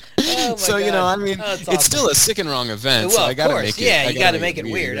 Oh my So God. I mean, Oh, it's awesome. still a sick and wrong event. Well, so I of gotta course, make it. yeah, I you got to make it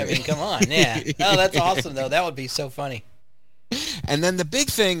weird. I right? mean, come on, yeah. Oh, that's awesome though. That would be so funny. And then the big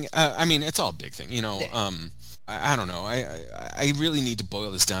thing. I mean, it's all a big thing. I don't know. I really need to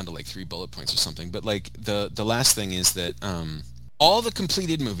boil this down to like 3 bullet points or something. But like the last thing is that all the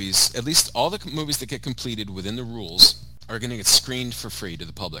completed movies, at least all the movies that get completed within the rules, are going to get screened for free to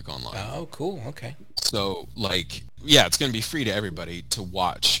the public online. Oh, cool. Okay. So, like, yeah, it's going to be free to everybody to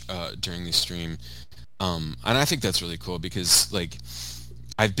watch during the stream. And I think that's really cool because, like,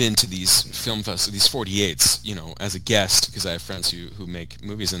 I've been to these film festivals, these 48s, as a guest because I have friends who make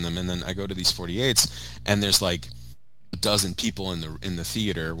movies in them. And then I go to these 48s and there's, like, the dozen people in the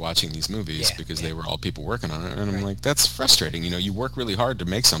theater watching these movies because they were all people working on it. And I'm like, that's frustrating. You work really hard to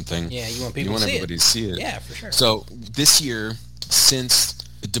make something. Yeah, you want people to see everybody to see it. Yeah, for sure. So this year, since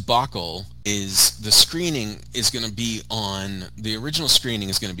Debacle the screening is going to be on, the original screening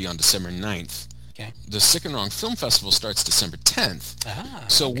is going to be on December 9th. Okay. The Sick and Wrong Film Festival starts December 10th.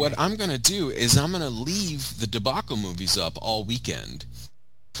 So what I'm going to do is I'm going to leave the Debacle movies up all weekend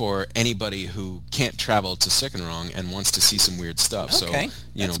for anybody who can't travel to Sick and Wrong and wants to see some weird stuff. Okay.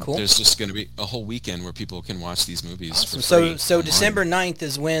 So, cool. There's just going to be a whole weekend where people can watch these movies Awesome. for free. So December 9th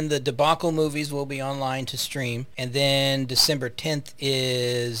is when the Debacle movies will be online to stream, and then December 10th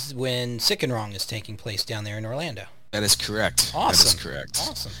is when Sick and Wrong is taking place down there in Orlando. That is correct. Awesome. That is correct.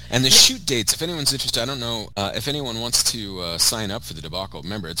 Awesome. And the shoot dates, if anyone's interested, I don't know if anyone wants to sign up for the Debacle.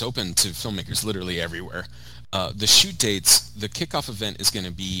 Remember, it's open to filmmakers literally everywhere. The shoot dates, the kickoff event is going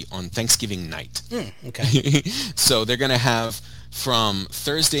to be on Thanksgiving night. Okay. So they're going to have from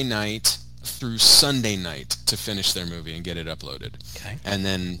Thursday night through Sunday night to finish their movie and get it uploaded. Okay. And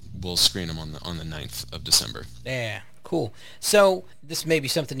then we'll screen them on the 9th of December. Yeah, cool. So this may be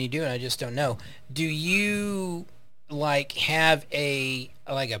something you do, and I just don't know. Do you have a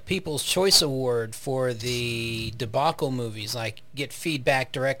People's Choice Award for the Debacle movies, like get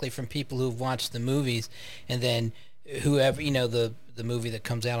feedback directly from people who've watched the movies, and then whoever, the movie that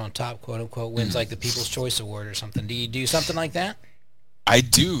comes out on top, quote unquote, wins like the People's Choice Award or something? Do you do something like that? I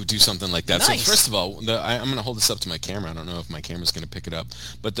do something like that. Nice. So first of all, I'm going to hold this up to my camera. I don't know if my camera's going to pick it up,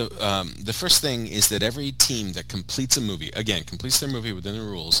 but the first thing is that every team that completes a movie, again, completes their movie within the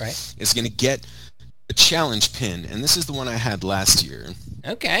rules, right, is going to get a challenge pin, and this is the one I had last year.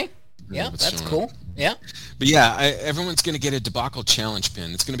 Okay. Yeah, that's cool. Yeah. But yeah, everyone's going to get a Debacle challenge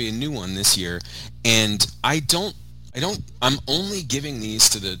pin. It's going to be a new one this year, and I'm only giving these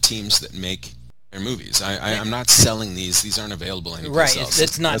to the teams that make their movies. I'm not selling these. These aren't available anywhere else. Right.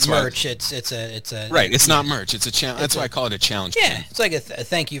 It's not merch. It's a right. It's not merch. It's a challenge. That's why I call it a challenge. Yeah. pin. It's like a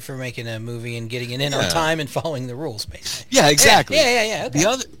thank you for making a movie and getting it in on time and following the rules, basically. Yeah. Exactly. Yeah. Okay.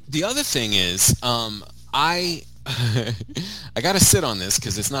 The other thing is, I got to sit on this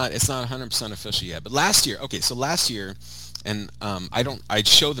because it's not 100% official yet. But last year, and I'd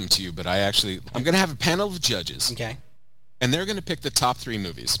show them to you, but I'm going to have a panel of judges. Okay. And they're going to pick the top 3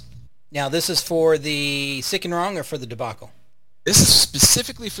 movies. Now, this is for the Sick and Wrong or for the Debacle? This is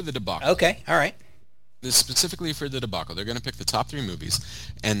specifically for the Debacle. Okay, all right. This is specifically for the Debacle. They're going to pick the top 3 movies,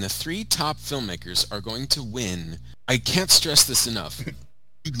 and the 3 top filmmakers are going to win, I can't stress this enough,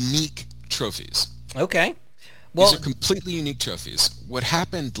 unique trophies. Okay. Well, these are completely unique trophies. What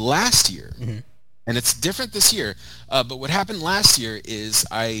happened last year, and it's different this year, but what happened last year is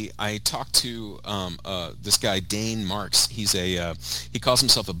I talked to this guy Dane Marks. He calls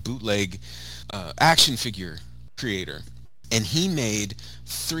himself a bootleg action figure creator, and he made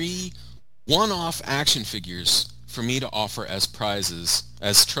 3 one-off action figures for me to offer as prizes,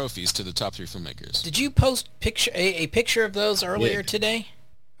 as trophies to the top 3 filmmakers. Did you post a picture of those earlier today?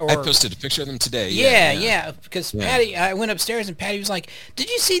 I posted a picture of them today. Yeah, because Patty, I went upstairs and Patty was like, "Did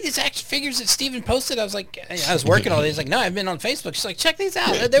you see these action figures that Steven posted?" I was like, I was working all day. He's like, "No, I've been on Facebook." She's like, "Check these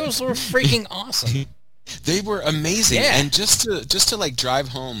out. They were freaking awesome." They were amazing. Yeah. And just to like drive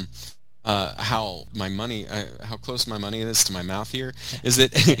home how close my money is to my mouth here is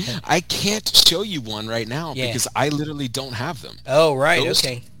that I can't show you one right now because I literally don't have them. Oh, right. Those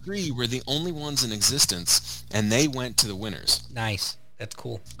okay. 3 were the only ones in existence, and they went to the winners. Nice. That's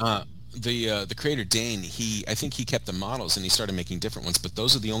cool. The creator Dane, I think he kept the models and he started making different ones, but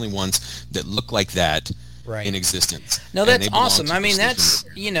those are the only ones that look like that in existence. No, that's awesome. I mean,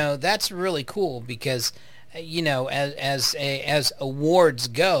 that's really cool because as awards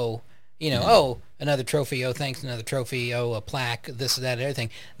go, another trophy, oh thanks, another trophy, oh a plaque, this, that,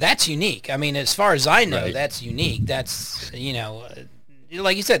 everything. That's unique. I mean, as far as I know, that's unique. That's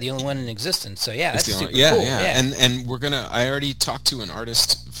like you said, the only one in existence. So yeah, that's super cool. Yeah. And we're gonna. I already talked to an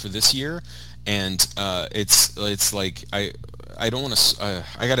artist for this year, and it's like I don't want to.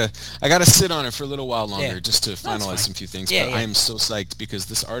 I gotta sit on it for a little while longer just to finalize some few things. But I am so psyched because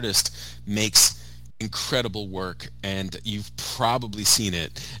this artist makes incredible work, and you've probably seen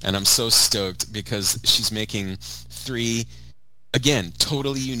it. And I'm so stoked because she's making 3, again,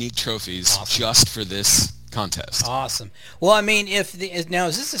 totally unique trophies just for this contest. Awesome. Well, I mean, now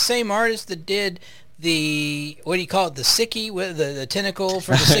is this the same artist that did the, what do you call it, the Sicky with the tentacle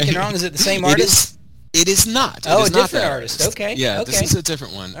for the Sick and Wrong? Is it the same artist? It is not. Oh, a different artist. Okay. Yeah, okay. This is a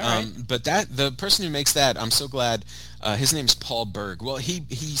different one. Right. But the person who makes that, I'm so glad. His name's Paul Berg. Well, he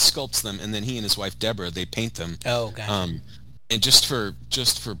sculpts them, and then he and his wife Deborah, they paint them. Oh, gotcha. And just for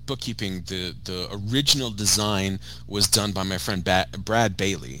bookkeeping, the original design was done by my friend Brad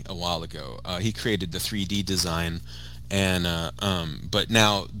Bailey a while ago. He created the 3D design, and but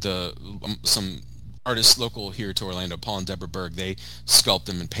now some artists local here to Orlando, Paul and Deborah Berg, they sculpt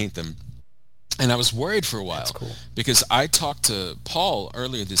them and paint them. And I was worried for a while. That's cool. Because I talked to Paul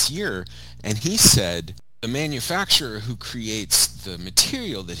earlier this year, and he said the manufacturer who creates the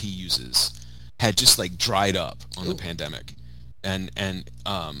material that he uses had just like dried up on the pandemic. And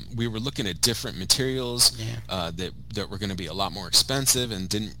we were looking at different materials that were going to be a lot more expensive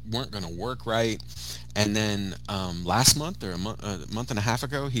and weren't going to work right. And then last month or a month and a half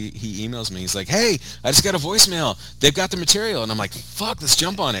ago, he emails me. He's like, "Hey, I just got a voicemail. They've got the material." And I'm like, "Fuck, let's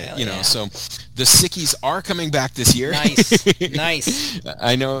jump on it." Hell So the Sickies are coming back this year. Nice.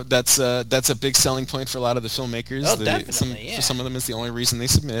 I know that's a big selling point for a lot of the filmmakers. Oh, definitely. For some of them, it's the only reason they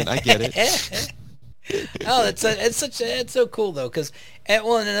submit. I get it. Oh, it's so cool though, because and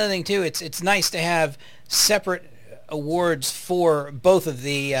another thing too, it's nice to have separate awards for both of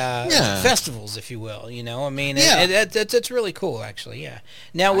the festivals, if you will. I mean, it's really cool actually. Yeah.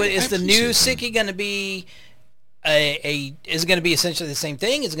 Now, is the new Sickie going to be is it going to be essentially the same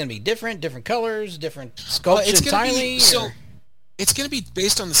thing? Is it going to be different colors, different sculpture entirely? It's going to be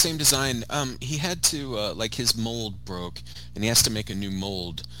based on the same design. He had to, his mold broke, and he has to make a new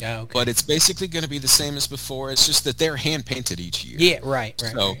mold. Yeah, okay. But it's basically going to be the same as before. It's just that they're hand-painted each year. Yeah, right.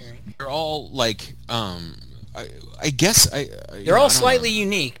 So they're all, I guess... they're all slightly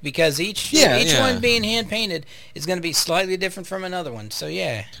unique, because each one being hand-painted is going to be slightly different from another one. So,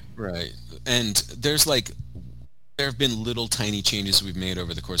 yeah. Right. And there's, there have been little tiny changes we've made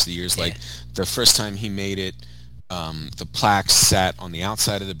over the course of the years. Like, the first time he made it, the plaques sat on the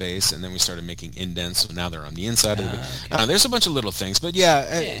outside of the base, and then we started making indents, so now they're on the inside of the base. Okay. There's a bunch of little things, but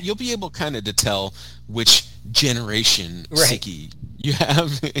you'll be able kind of to tell which generation Sickie you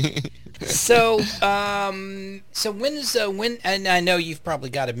have. So when and I know you've probably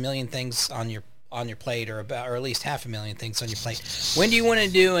got a million things on your plate, or at least 500,000 things on your plate. When do you want to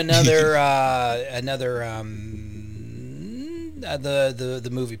do another the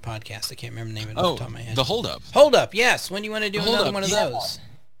movie podcast? I can't remember the name of it off the top of my head. The Hold Up. Hold Up, yes. When do you want to do another one of those?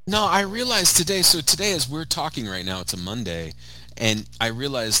 No, I realized today, as we're talking right now, it's a Monday, and I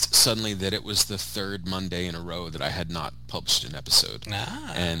realized suddenly that it was the third Monday in a row that I had not published an episode.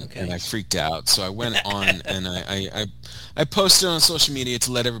 And I freaked out. So I went on and I posted on social media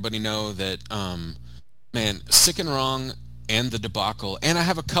to let everybody know that, Sick and Wrong and The Debacle, and I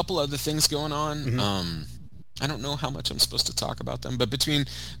have a couple other things going on. Mm-hmm. I don't know how much I'm supposed to talk about them, but between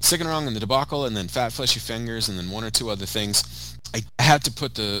Sick and Wrong and The Debacle, and then Fat Fleshy Fingers, and then one or two other things, I had to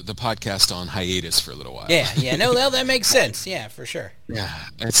put the podcast on hiatus for a little while. Yeah. No, that makes sense. Yeah, for sure. Yeah,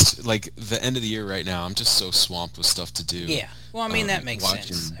 it's like the end of the year right now. I'm just so swamped with stuff to do. Yeah. Well, I mean, that makes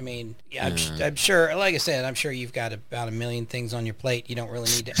sense. I mean, I'm sure, like I said, I'm sure you've got about a million things on your plate. You don't really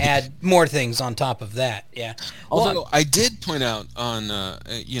need to add more things on top of that. Yeah. Although I did point out on,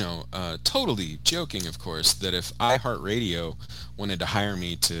 totally joking, of course, that if iHeartRadio wanted to hire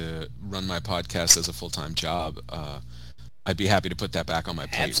me to run my podcast as a full-time job, I'd be happy to put that back on my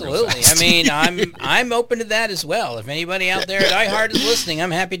plate. Absolutely. I mean, I'm open to that as well. If anybody out there at iHeart is listening,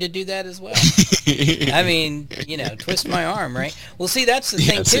 I'm happy to do that as well. I mean, twist my arm, right? Well, see, that's the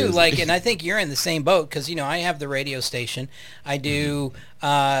thing too. Seriously. And I think you're in the same boat, because I have the radio station. I do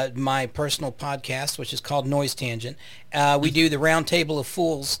my personal podcast, which is called Noise Tangent. We do the Round Table of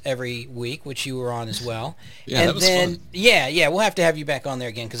Fools every week, which you were on as well. Yeah, that was fun. We'll have to have you back on there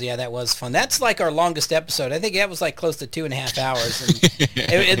again, because that was fun. That's like our longest episode. I think that was like close to 2.5 hours,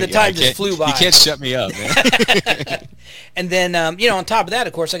 and the time just flew by. You can't shut me up, man. And then on top of that,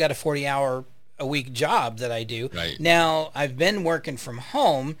 of course, I got a 40-hour a week job that I do. Right. Now, I've been working from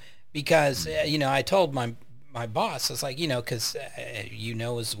home because I told my boss, I was like, because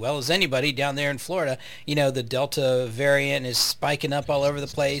as well as anybody down there in Florida, the Delta variant is spiking up all over the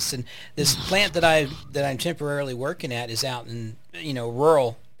place, and this plant that I'm temporarily working at is out in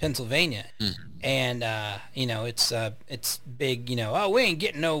rural Pennsylvania. And it's big, we ain't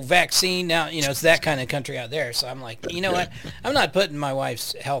getting no vaccine now, it's that kind of country out there. So I'm like, what, I'm not putting my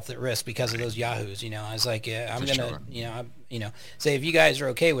wife's health at risk because of those yahoos. I was like, I'm gonna say, if you guys are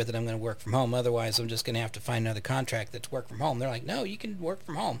okay with it, I'm gonna work from home. Otherwise, I'm just gonna have to find another contract that's work from home. They're like, no, you can work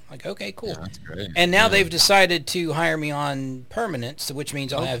from home. I'm like, okay, cool. Yeah, that's great. And now they've decided to hire me on permanent, so which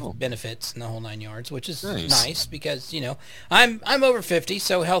means I'll have benefits in the whole 9 yards, which is nice because I'm over 50,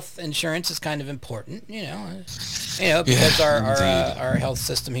 so health insurance is kind of important, because our health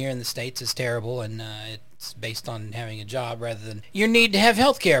system here in the States is terrible, and it's based on having a job rather than your need to have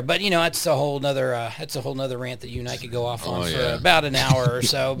health care. But, that's a whole nother rant that you and I could go off on for about an hour or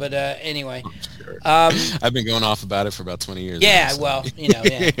so. But anyway. Sure. I've been going off about it for about 20 years. Yeah, now, so. well,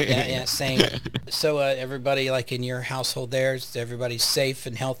 yeah, same. So everybody, like in your household there, is everybody safe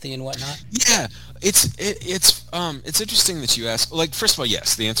and healthy and whatnot? Yeah, it's interesting that you ask. Like, first of all,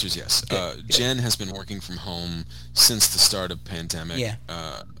 yes, the answer is yes. Good. Jen has been working from home since the start of pandemic. Yeah.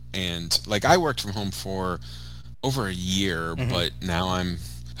 And like I worked from home for over a year, but now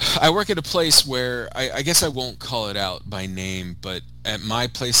I work at a place where I guess I won't call it out by name, but at my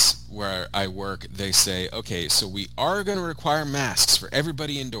place where I work, they say, okay, so we are going to require masks for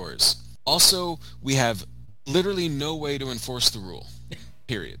everybody indoors. Also, we have literally no way to enforce the rule,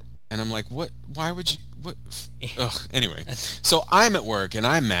 period. And I'm like, what? Why would you? What? Ugh. Anyway, so I'm at work and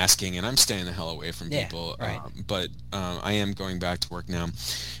I'm masking and I'm staying the hell away from people. Right. But I am going back to work now.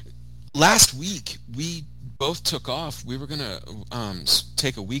 Last week, we both took off. We were going to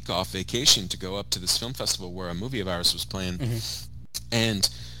take a week off vacation to go up to this film festival where a movie of ours was playing. And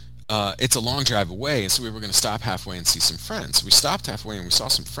it's a long drive away, and so we were going to stop halfway and see some friends. We stopped halfway and we saw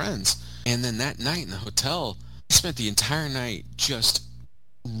some friends. And then that night in the hotel, I spent the entire night just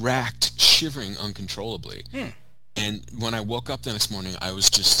racked, shivering uncontrollably. And when I woke up the next morning, I was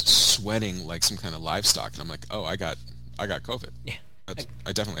just sweating like some kind of livestock. And I'm like, oh, I got COVID. Yeah.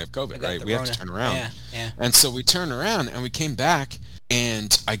 I definitely have COVID, right? We have to turn around. Yeah. And so we turned around and we came back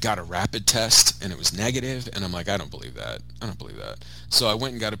and I got a rapid test and it was negative. And I'm like, I don't believe that. So I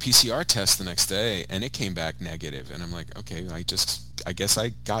went and got a PCR test the next day and it came back negative. And I'm like, okay, I guess I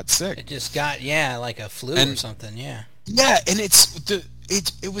got sick. It just got, like a flu or something. Yeah. Yeah. And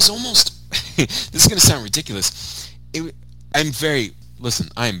it was almost, this is going to sound ridiculous. I am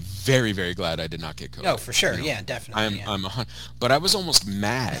very, very glad I did not get COVID. Oh, for sure. Yeah, definitely. But I was almost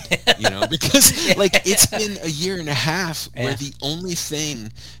mad, because it's been a year and a half where the only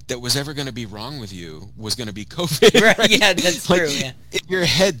thing that was ever going to be wrong with you was going to be COVID. Right? Yeah, that's true. Yeah. In your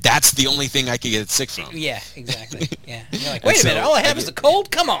head, that's the only thing I could get sick from. Yeah, exactly. Yeah. And you're like, wait a minute, all I have is a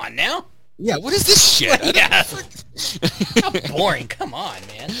cold? Come on now. Yeah, what is this shit? Yeah. How boring. Come on,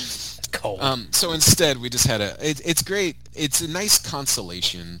 man. Cold. So instead, we just had it's great. It's a nice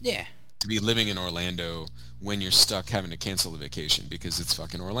consolation. Yeah. To be living in Orlando when you're stuck having to cancel the vacation because it's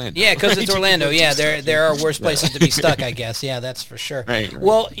fucking Orlando. Yeah, because it's Orlando. Yeah, there are worse places to be stuck, I guess. Yeah, that's for sure. Right.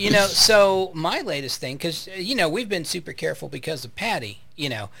 Well, so my latest thing, because, we've been super careful because of Patty,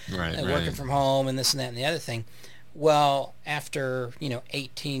 working from home and this and that and the other thing. Well, after,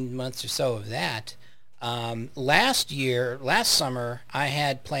 18 months or so of that, last summer, I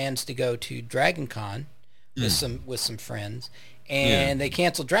had plans to go to Dragon Con with some friends, and they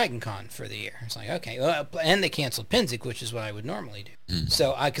canceled Dragon Con for the year. It's like, okay, well, and they canceled Pinzik, which is what I would normally do.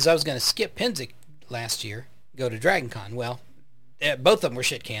 So, because I was going to skip Pinzik last year, go to Dragon Con. Well, both of them were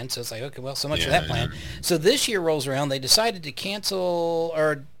shit canned, so it's like, okay, well, so much for that plan. So this year rolls around, they decided to cancel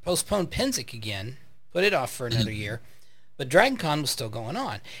or postpone Pinzik again, put it off for another year. But Dragon Con was still going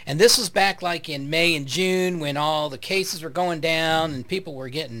on. And this was back like in May and June when all the cases were going down and people were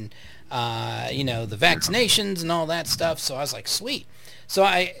getting, the vaccinations and all that stuff. So I was like, sweet. So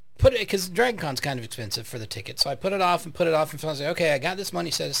I put it, because Dragon Con's kind of expensive for the ticket. So I put it off. And I was like, okay, I got this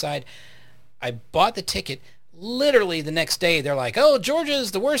money set aside. I bought the ticket. Literally the next day, they're like, oh,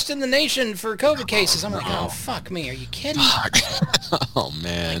 Georgia's the worst in the nation for COVID cases. I'm like, oh, fuck me. Are you kidding? Oh,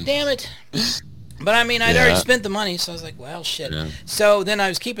 man. Like, damn it. But I mean, I'd already spent the money, so I was like, well, shit. Yeah. So then I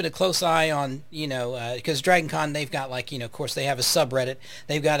was keeping a close eye on, because Dragon Con, they've got of course they have a subreddit.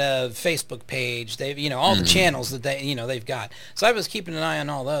 They've got a Facebook page. They've, all the channels that they've got. So I was keeping an eye on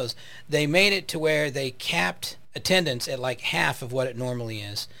all those. They made it to where they capped attendance at like half of what it normally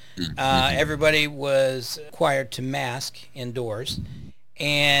is. Everybody was required to mask indoors.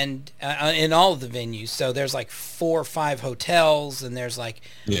 And in all of the venues, so there's like 4 or 5 hotels, and there's like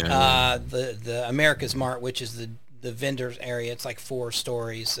the America's Mart, which is the vendors area. It's like 4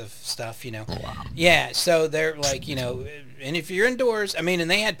 stories of stuff, Oh, wow. Yeah, so they're like, and if you're indoors, I mean, and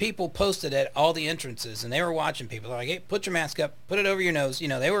they had people posted at all the entrances, and they were watching people. They're like, hey, put your mask up, put it over your nose.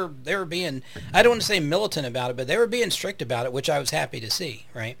 They were being, I don't want to say militant about it, but they were being strict about it, which I was happy to see,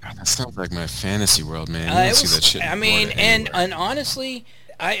 right? God, that sounds like my fantasy world, man. You don't see that shit. I mean, and honestly,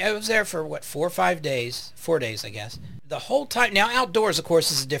 I was there for 4 or 5 days, 4 days, I guess. The whole time. Now, outdoors, of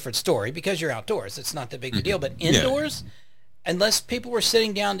course, is a different story because you're outdoors. It's not that big of a deal. But indoors, unless people were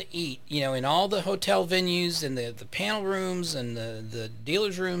sitting down to eat, in all the hotel venues and the panel rooms and the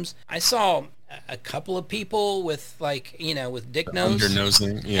dealers' rooms, I saw a couple of people with like, with dick nose.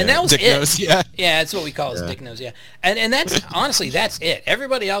 Undernosing, yeah. And that was dick it. nose, yeah. Yeah, that's what we call it, dick nose, yeah. And that's, honestly, that's it.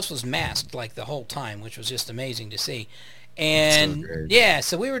 Everybody else was masked like the whole time, which was just amazing to see. And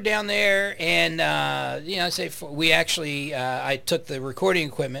so we were down there, and we actually I took the recording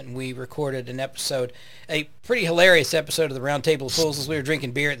equipment and we recorded an episode, a pretty hilarious episode of the Round Table of Fools, as we were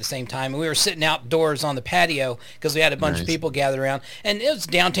drinking beer at the same time, and we were sitting outdoors on the patio because we had a bunch of people gathered around, and it was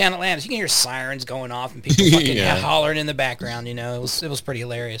downtown Atlanta, so you can hear sirens going off and people fucking hollering in the background. It was pretty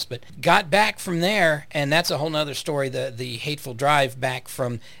hilarious. But got back from there, and that's a whole nother story. The hateful drive back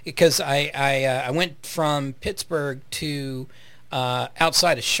from, because I went from Pittsburgh to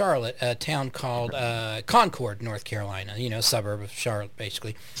outside of Charlotte, a town called Concord, North Carolina, suburb of Charlotte,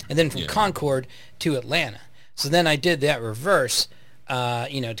 basically. And then from Concord to Atlanta. So then I did that reverse,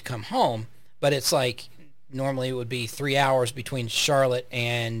 to come home. But it's like, normally it would be 3 hours between Charlotte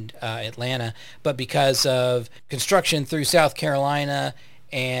and Atlanta. But because of construction through South Carolina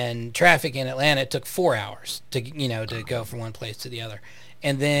and traffic in Atlanta, it took 4 hours to go from one place to the other.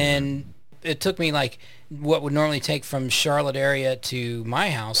 And then it took me like what would normally take from Charlotte area to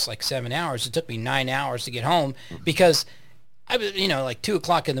my house like 7 hours. It took me 9 hours to get home because I was, like 2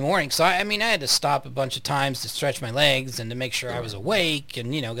 o'clock in the morning. So I had to stop a bunch of times to stretch my legs and to make sure I was awake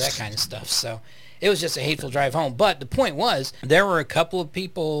and, that kind of stuff. So it was just a hateful drive home. But the point was, there were a couple of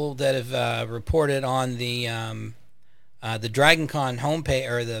people that have reported on the DragonCon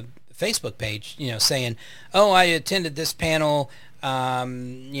homepage or the Facebook page, saying, oh, I attended this panel.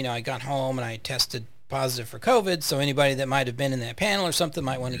 I got home and I tested positive for COVID, so anybody that might have been in that panel or something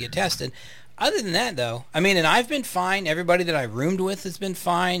might want to get tested. Other than that, though, and I've been fine. Everybody that I roomed with has been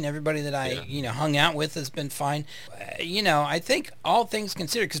fine. Everybody that I, hung out with has been fine. I think all things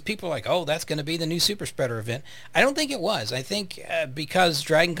considered, because people are like, oh, that's going to be the new super spreader event. I don't think it was. I think because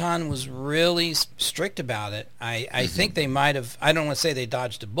DragonCon was really strict about it, I think they might have, I don't want to say they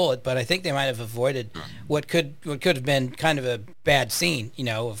dodged a bullet, but I think they might have avoided what could have been kind of a bad scene,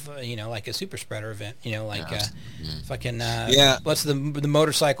 of like a super spreader event, fucking what's the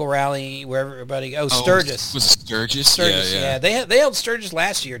motorcycle rally where everybody Sturgis. Was it Sturgis? Sturgis, yeah. They held Sturgis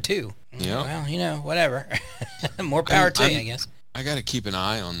last year too. Yeah. Well, whatever. More power to you, I guess. I got to keep an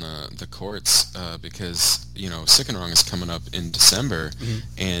eye on the courts because Sick and Wrong is coming up in December,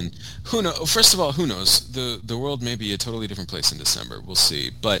 and who knows? First of all, who knows? The world may be a totally different place in December. We'll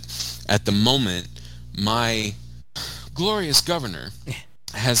see. But at the moment, my glorious governor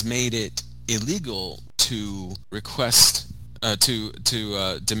has made it illegal to request to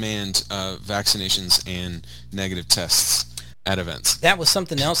demand vaccinations and negative tests at events. That was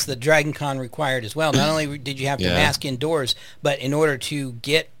something else that DragonCon required as well. Not only did you have to mask indoors, but in order to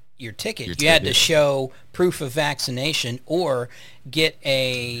get your ticket, you had to show proof of vaccination or get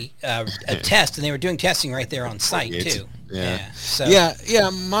a test, and they were doing testing right there on site too.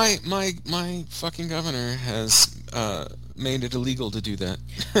 My fucking governor has made it illegal to do that.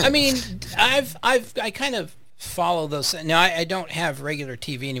 I kind of follow those. Now I don't have regular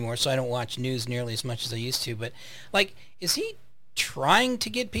TV anymore, so I don't watch news nearly as much as I used to. But like, is he trying to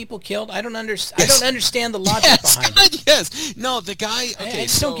get people killed? I don't understand. I don't understand the logic behind it. Yes. No, the guy. Okay, I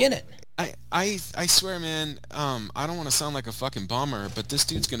just don't get it. I swear, man. I don't want to sound like a fucking bummer, but this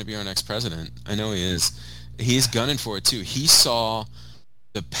dude's gonna be our next president. I know he is. He's gunning for it too. He saw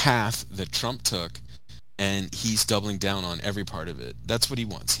the path that Trump took, and he's doubling down on every part of it. That's what he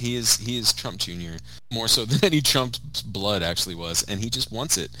wants. He is Trump Jr. more so than any Trump's blood actually was, and he just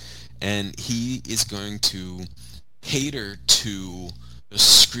wants it. And he is going to cater to the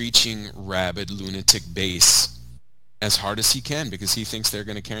screeching, rabid, lunatic base as hard as he can because he thinks they're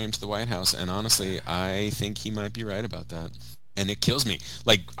going to carry him to the White House. And honestly, I think he might be right about that. And it kills me.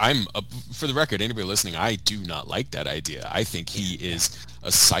 Like, for the record, anybody listening, I do not like that idea. I think he is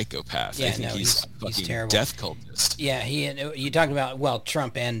a psychopath. I think he's a fucking terrible death cultist. Yeah, you talking about,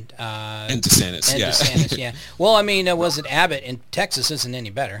 Trump and DeSantis. DeSantis, yeah. Well, was it Abbott in Texas isn't any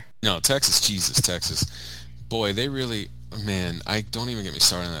better. No, Texas. Boy, they really, man, I don't even get me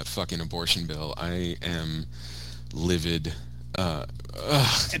started on that fucking abortion bill. I am livid. But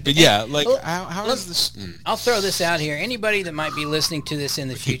yeah, like how is this? I'll throw this out here. Anybody that might be listening to this in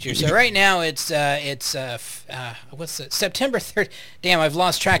the future. So right now it's what's it? September 3rd. Damn, I've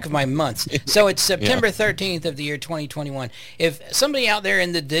lost track of my months. So it's September 13th of the year 2021. If somebody out there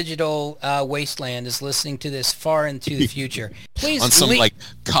in the digital wasteland is listening to this far into the future, please on some like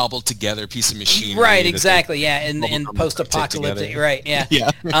cobbled together piece of machinery. Right, exactly. Yeah, in post-apocalyptic. Right. Yeah.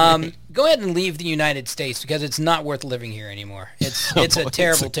 Go ahead and leave the United States because it's not worth living here anymore. It's a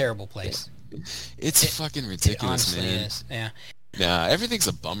terrible, terrible place. It's fucking ridiculous, man. It honestly is. Yeah. Nah, everything's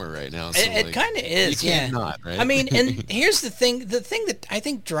a bummer right now. So It like, kind of you is, yeah. can't not, right? I mean, and here's the thing that I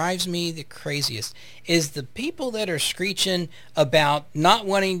think drives me the craziest is the people that are screeching about not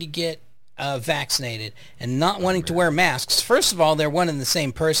wanting to get vaccinated and not wanting to wear masks. First of all, they're one and the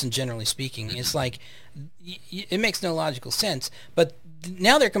same person, generally speaking. It's like, it makes no logical sense. But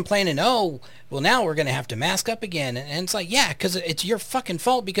now they're complaining, oh, well, now we're going to have to mask up again. And it's like, yeah, because it's your fucking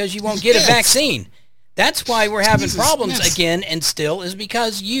fault because you won't get a Yes. vaccine. That's why we're having Jesus, problems yes. again and still is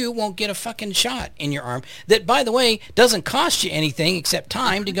because you won't get a fucking shot in your arm that, by the way, doesn't cost you anything except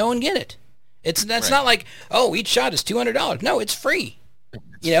time to go and get it. That's Right. not like, oh, each shot is $200. No, it's free.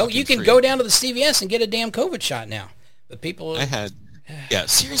 You know, you fucking can free. go down to the CVS and get a damn COVID shot now. But people, I had, yeah,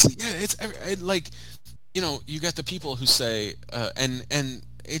 seriously, yeah, like, you know, you got the people who say, and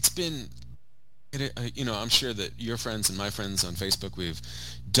it's been, you know, I'm sure that your friends and my friends on Facebook, we've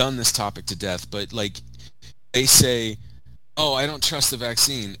done this topic to death, but like, they say, oh, I don't trust the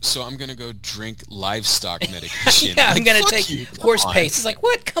vaccine, so I'm going to go drink livestock medication. yeah, I'm Like, going to fuck take you, come horse on. paste. It's like,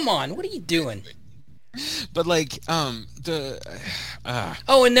 what? Come on. What are you doing? But like, Oh,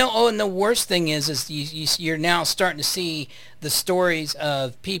 and the worst thing is you're now starting to see the stories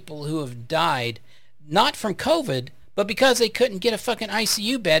of people who have died, not from COVID, but because they couldn't get a fucking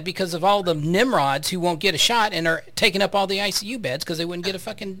ICU bed because of all the nimrods who won't get a shot and are taking up all the ICU beds because they wouldn't get a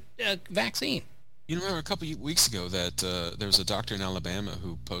fucking vaccine. you remember a couple of weeks ago that there was a doctor in Alabama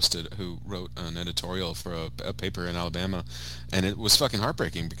who wrote an editorial for a paper in Alabama, and it was fucking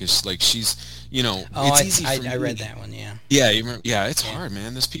heartbreaking because like she's, you know, Oh, it's easy for I me. read that one, yeah. Yeah, you remember, yeah, it's hard,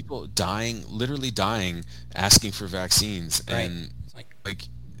 man. There's people dying, literally dying, asking for vaccines, Right. and It's like, like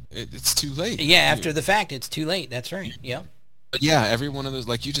it's too late. yeah, after the fact, it's too late. That's right. Yep. But yeah, every one of those,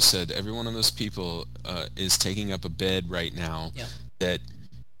 like you just said, every one of those people is taking up a bed right now Yeah. that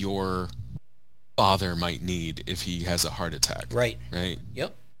your father might need if he has a heart attack. Right. Right.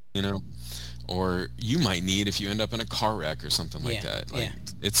 Yep. You know, or you might need if you end up in a car wreck or something like Yeah, that. Like, yeah.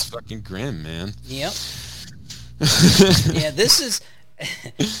 it's fucking grim, man. Yep. Yeah, this is.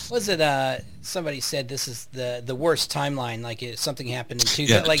 Was it? Somebody said this is the worst timeline. Like something happened in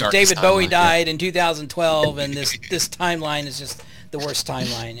Yeah, the like darkest David Bowie timeline, yeah. died in 2012, and this timeline is just the worst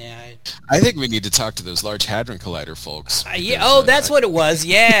timeline. Yeah. I think we need to talk to those Large Hadron Collider folks. Yeah. because, Oh, that's what it was.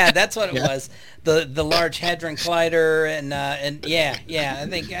 Yeah, that's what it Yeah. was. The Large Hadron Collider and yeah.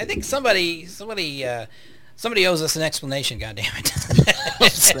 I think somebody owes us an explanation. God damn it. I'm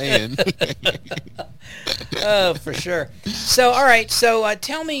saying. Oh, for sure. So, all right. So,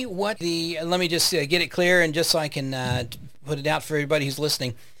 tell me what let me just get it clear, and just so I can put it out for everybody who's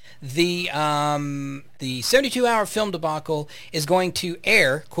listening. The 72-hour film debacle is going to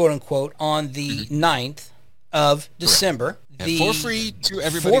air, quote unquote, on the 9th of December. And for free to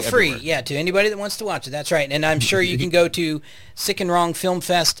everybody. For free, everywhere. yeah, to anybody that wants to watch it. That's right. And I'm sure you can go to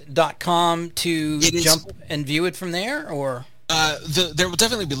sickandwrongfilmfest.com to jump and view it from there, or... There will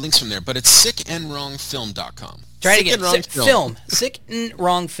definitely be links from there, but it's sickandwrongfilm.com. Try it again. Sickandwrongfilm.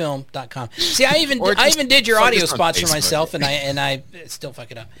 Sickandwrongfilm.com. See, I even did your find audio us on spots for Facebook. myself, and I still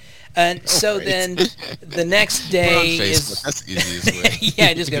fuck it up. And so great. then the next We're on day Facebook. is That's the easiest way.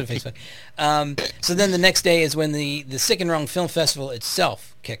 yeah, just go to Facebook. So then the next day is when the Sick and Wrong Film Festival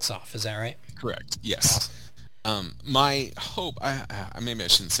itself kicks off. Is that right? Correct. Yes. My hope, maybe I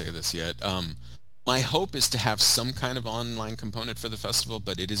shouldn't say this yet. My hope is to have some kind of online component for the festival,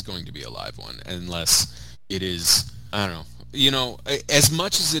 but it is going to be a live one, unless it is, I don't know. You know, as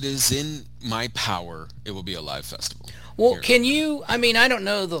much as it is in my power, it will be a live festival. Well, Here. can you? I mean, I don't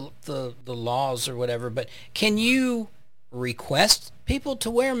know the laws or whatever, but can you request people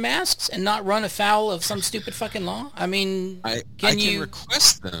to wear masks and not run afoul of some stupid fucking law? I mean, I can can you?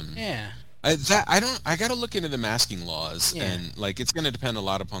 request them. Yeah. I got to look into the masking laws, Yeah. and like it's going to depend a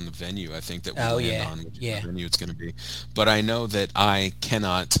lot upon the venue. I think that we Oh, land yeah, on which yeah. venue it's going to be. But I know that I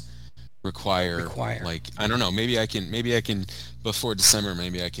cannot require. Like, I don't know, maybe I can before December,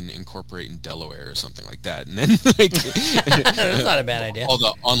 maybe I can incorporate in Delaware or something like that, and then like That's not a bad idea. all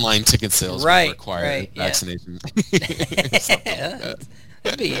the online ticket sales Right, will require right, yeah. vaccination.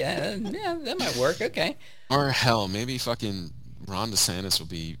 That'd be yeah, that might work. Okay. Or hell, maybe fucking Ron DeSantis will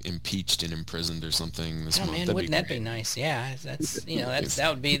be impeached and imprisoned or something this Oh month. man, That'd wouldn't that be great. nice? Yeah,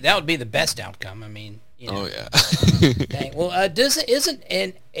 that would be the best outcome. I mean, Oh yeah. dang. Well, isn't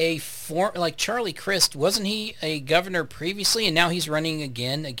a form like Charlie Crist? Wasn't he a governor previously, and now he's running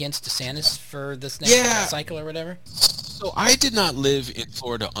again against DeSantis for this next Yeah. cycle or whatever? So I did not live in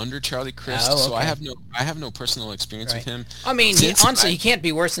Florida under Charlie Crist, Oh, so I okay. have no personal experience with him. I mean, Since honestly, he can't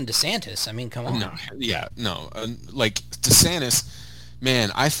be worse than DeSantis. I mean, come on. No, yeah, no. Like DeSantis, man,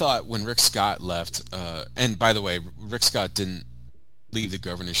 I thought when Rick Scott left, and by the way, Rick Scott didn't leave the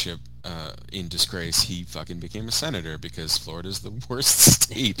governorship in disgrace, he fucking became a senator because Florida's the worst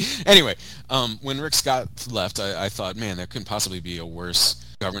state. Anyway, when Rick Scott left, I thought, man, there couldn't possibly be a worse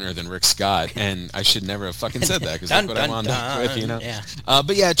governor than Rick Scott, and I should never have fucking said that because that's what I wound up with, you know? Yeah.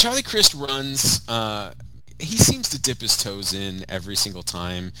 But yeah, Charlie Crist runs... he seems to dip his toes in every single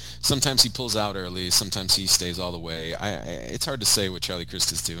time. Sometimes he pulls out early. Sometimes he stays all the way. It's hard to say what Charlie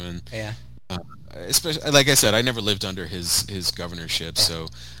Crist is doing. Yeah. Especially, like I said, I never lived under his governorship, so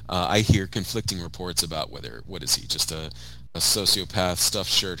I hear conflicting reports about what is he, just a sociopath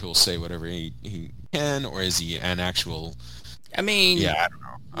stuffed shirt who'll say whatever he can, or is he an actual... I mean... Yeah,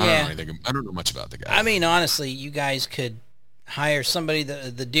 I don't know. I don't know much about the guy. I mean, honestly, you guys could hire somebody,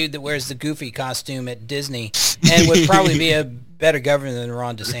 the dude that wears the Goofy costume at Disney, and would probably be a better governor than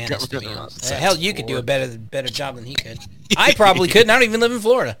Ron DeSantis, to be honest. Hell, you could do a better job than he could. I probably couldn't. I don't even live in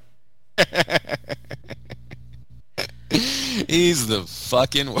Florida. He's the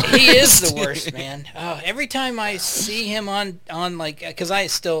fucking worst. He is the worst, man. Every time I see him on like, because I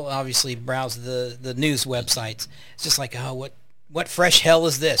still obviously browse the news websites, it's just like, oh, what fresh hell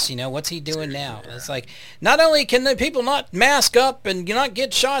is this? You know, what's he doing now? It's like, not only can the people not mask up and not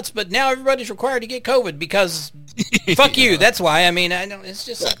get shots, but now everybody's required to get COVID because fuck you. That's why. I mean, I know it's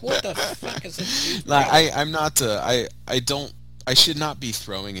just like, what the fuck is this? I'm not. I should not be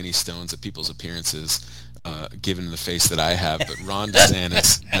throwing any stones at people's appearances, given the face that I have. But Ron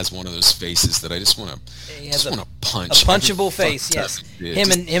DeSantis has one of those faces that I just want to punch. A punchable face. Yes.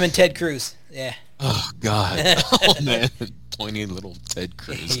 Him and Ted Cruz. Yeah. Oh God. Oh man. Pointy little Ted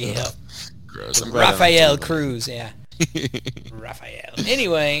Cruz. Yeah. Gross. Rafael Cruz. Yeah. Raphael.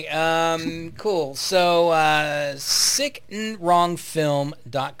 Anyway, cool. So,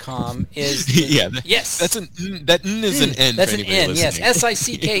 sickandwrongfilm.com is the, yes. That is an N. That's an N. Yes.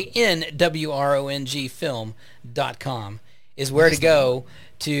 SICKNWRONG film.com is where to go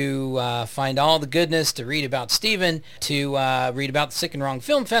to find all the goodness, to read about Steven, to read about the Sick and Wrong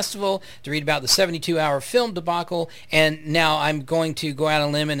Film Festival, to read about the 72-hour film debacle. And now I'm going to go out on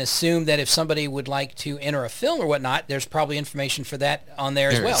a limb and assume that if somebody would like to enter a film or whatnot, there's probably information for that on there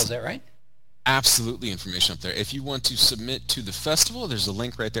as well. Is that right? Absolutely information up there. If you want to submit to the festival, there's a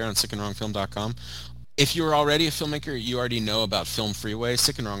link right there on sickandwrongfilm.com. If you're already a filmmaker, you already know about Film Freeway.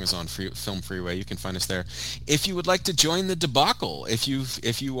 Sick and Wrong is on Film Freeway. You can find us there. If you would like to join the debacle, if you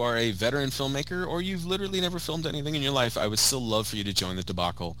are a veteran filmmaker or you've literally never filmed anything in your life, I would still love for you to join the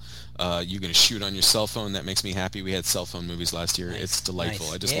debacle. You're going to shoot on your cell phone. That makes me happy. We had cell phone movies last year. Nice. It's delightful.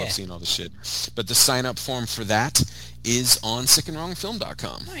 Nice. I just love seeing all the shit. But the sign-up form for that is on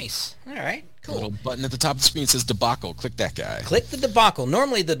sickandwrongfilm.com. Nice. All right. Cool. A little button at the top of the screen says debacle. Click that guy. Click the debacle.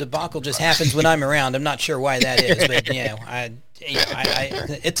 Normally the debacle just happens when I'm around. I'm not sure why that is, but I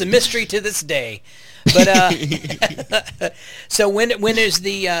it's a mystery to this day. But so when is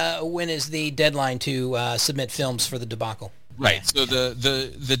the deadline to submit films for the debacle? Right. So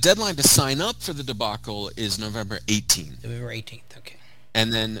the deadline to sign up for the debacle is November 18th. November 18th. Okay.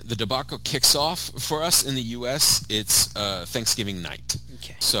 And then the debacle kicks off for us in the U.S. It's Thanksgiving night.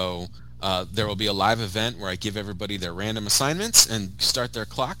 Okay. So there will be a live event where I give everybody their random assignments and start their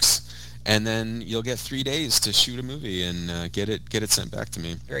clocks, and then you'll get 3 days to shoot a movie and get it sent back to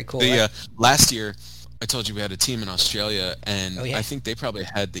me. Very cool. Last year, I told you we had a team in Australia, and oh, yeah. I think they probably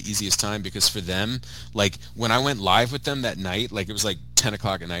had the easiest time because for them, like when I went live with them that night, like it was like 10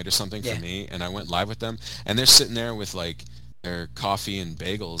 o'clock at night or something for me, and I went live with them, and they're sitting there with like their coffee and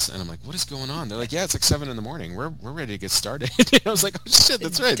bagels, and I'm like, what is going on? They're like, yeah, it's like 7 a.m. We're ready to get started. I was like, oh shit,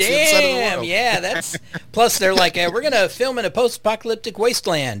 that's right. Damn, yeah, that's plus they're like, we're gonna film in a post-apocalyptic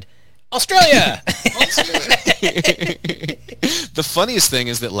wasteland, Australia. The funniest thing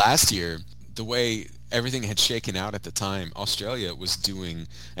is that last year, the way everything had shaken out at the time, Australia was doing,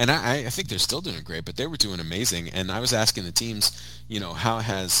 and I think they're still doing great, but they were doing amazing. And I was asking the teams, how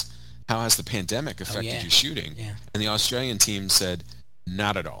has the pandemic affected your shooting? Yeah. And the Australian team said,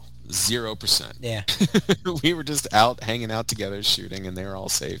 not at all. 0%. Yeah. We were just out hanging out together shooting, and they were all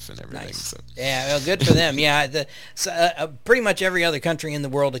safe and everything. Nice. So. Yeah, well, good for them. Yeah, pretty much every other country in the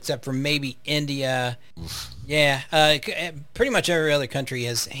world except for maybe India. Oof. Yeah, pretty much every other country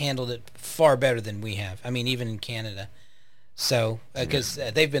has handled it far better than we have. I mean, even in Canada. So, because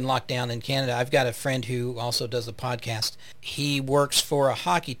they've been locked down in Canada. I've got a friend who also does a podcast. He works for a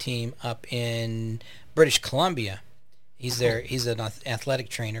hockey team up in British Columbia. He's an athletic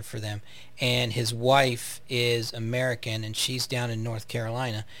trainer for them, and his wife is American, and she's down in North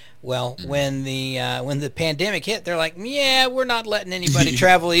Carolina. Well, when the pandemic hit, they're like, yeah, we're not letting anybody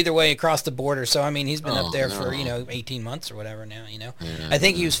travel either way across the border. So I mean, he's been up there for 18 months or whatever now. Yeah, I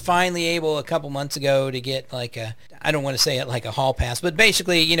think he was finally able a couple months ago to get like I don't want to say it like a hall pass, but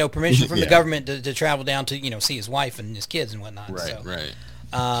basically permission from the government to travel down to see his wife and his kids and whatnot. Right.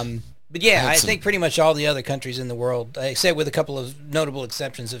 But yeah, I think pretty much all the other countries in the world, except with a couple of notable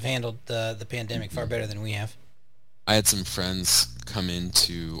exceptions, have handled the pandemic far better than we have. I had some friends come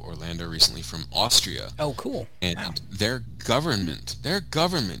into Orlando recently from Austria. Oh, cool. And their government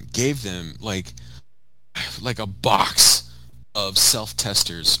gave them like a box of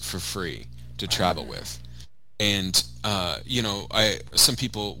self-testers for free to travel with. And some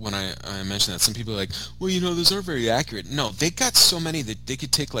people, when I mentioned that, some people are like, well, those aren't very accurate. No, they got so many that they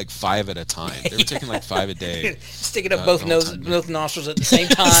could take like 5 at a time. They were taking like 5 a day. Stick it up both nostrils at the same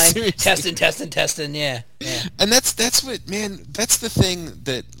time, testing. Yeah. And that's what, man. That's the thing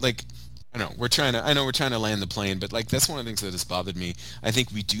that like. I know we're trying to land the plane, but like that's one of the things that has bothered me. I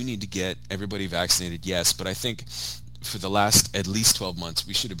think we do need to get everybody vaccinated, yes, but I think for the last at least 12 months,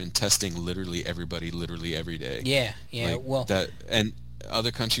 we should have been testing literally everybody, literally every day. Yeah. Like well, that, and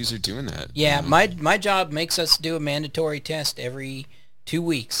other countries are doing that. Yeah, my job makes us do a mandatory test every 2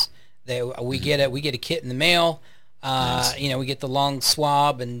 weeks. We get a kit in the mail. Nice. We get the long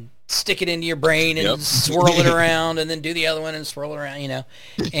swab and stick it into your brain and swirl it around, and then do the other one and swirl it around.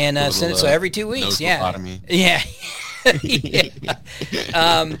 And send it. So every 2 weeks. Yeah. Yeah. It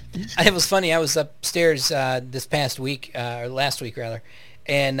was funny. I was upstairs this past week, or last week rather,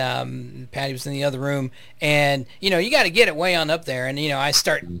 and Patty was in the other room, and you got to get it way on up there, and I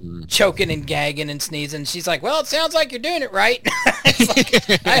start choking and gagging and sneezing. She's like, "Well, it sounds like you're doing it right." It's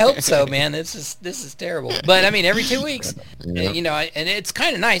like, I hope so, man. This is terrible, but I mean, every 2 weeks, and it's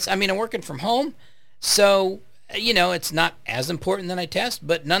kind of nice. I mean, I'm working from home, so. It's not as important that I test,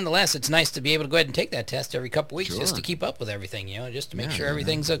 but nonetheless, it's nice to be able to go ahead and take that test every couple weeks just to keep up with everything, just to make sure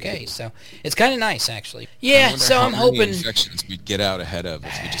everything's okay. So it's kind of nice, actually. Yeah, so I'm hoping infections we'd get out ahead of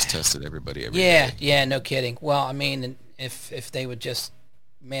if we just tested everybody every day. Yeah, no kidding. Well, I mean, if they would just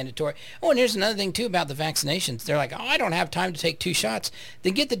mandatory. Oh, and here's another thing too about the vaccinations. They're like, I don't have time to take 2 shots.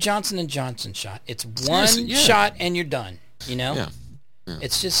 Then get the Johnson & Johnson shot. It's one shot and you're done. Yeah.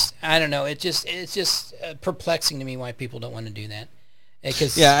 It's just, I don't know. It's just perplexing to me why people don't want to do that.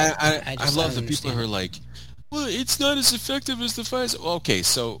 Because I love the people who are like, well, it's not as effective as the Pfizer. Okay,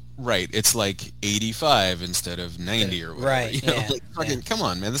 so it's like 85 instead of 90 or whatever. Right. Come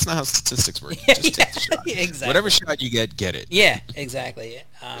on, man. That's not how statistics work. Just take the shot. Exactly. Whatever shot you get it. Yeah, exactly.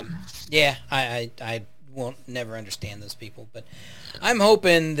 I won't never understand those people, but I'm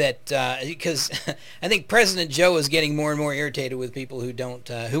hoping that because I think President Joe is getting more and more irritated with people who won't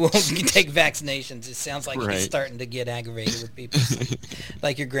take vaccinations. It sounds like he's starting to get aggravated with people.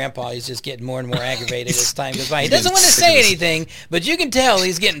 Like your grandpa, he's just getting more and more aggravated as time goes by. He doesn't want to say anything, but you can tell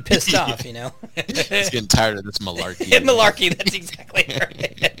he's getting pissed off. He's getting tired of this malarkey. Malarkey, that's exactly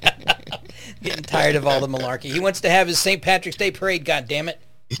right. Getting tired of all the malarkey. He wants to have his St. Patrick's Day parade. God damn it.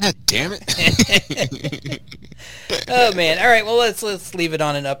 Yeah, damn it. Oh man! All right, well let's leave it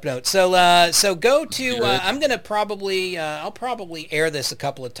on an up note. So go to. I'm gonna I'll probably air this a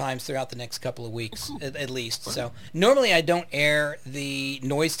couple of times throughout the next couple of weeks at least. So normally I don't air the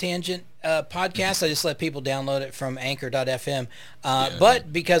Noise Tangent podcast. I just let people download it from Anchor.fm.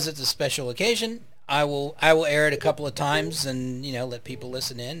 But because it's a special occasion, I will air it a couple of times and let people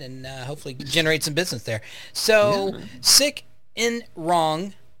listen in and hopefully generate some business there. So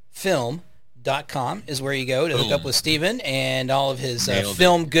SickandWrongFilm.com is where you go to hook up with Steven and all of his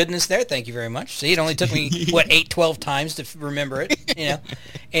film goodness there. Thank you very much. See, it only took me 12 times to remember it,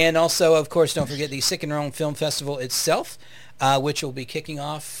 And also, of course, don't forget the Sick and Wrong Film Festival itself, which will be kicking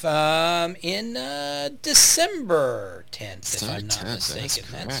off in December 10th, if I'm not mistaken.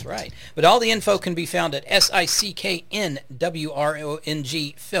 That's right. But all the info can be found at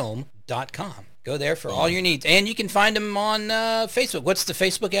SickNWrongFilm.com. Go there for all your needs. And you can find them on Facebook. What's the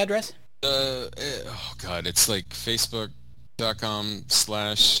Facebook address? It's like facebook.com/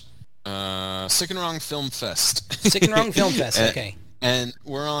 Sick and Wrong Film Fest. Sick and Wrong Film Fest, okay. And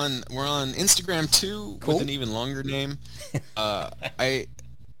we're on Instagram too, with an even longer name.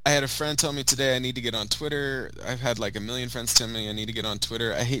 I had a friend tell me today I need to get on Twitter. I've had like a million friends tell me I need to get on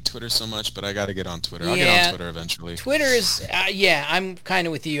Twitter. I hate Twitter so much, but I got to get on Twitter. I'll get on Twitter eventually. Twitter is, I'm kind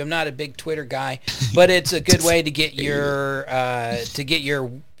of with you. I'm not a big Twitter guy, but it's a good way to get your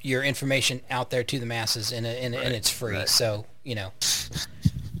information out there to the masses, and it's free. Right. So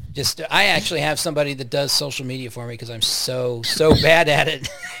Just, I actually have somebody that does social media for me because I'm so bad at it.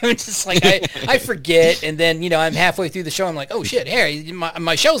 I'm just like, I forget, and then, I'm halfway through the show, I'm like, oh shit, Harry,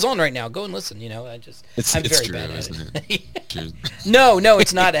 my show's on right now. Go and listen. I'm very true, bad at isn't it. No,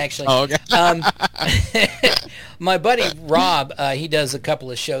 it's not actually. Oh, okay. My buddy Rob, he does a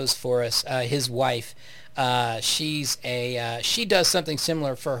couple of shows for us. His wife, she does something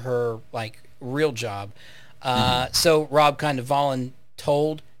similar for her real job. So Rob kind of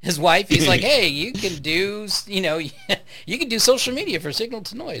told his wife, he's like, hey, you can do you can do social media for Signal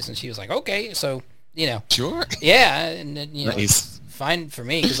to Noise, and she was like, okay, so Sure. yeah, and nice. It's fine for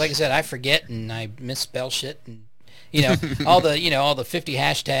me because, like I said, I forget and I misspell shit, and all the 50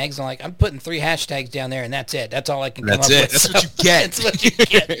 hashtags. I'm putting 3 hashtags down there, and that's it. That's all I can come up with. That's what you get. That's what you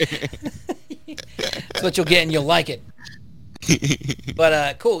get. That's what you'll get, and you'll like it.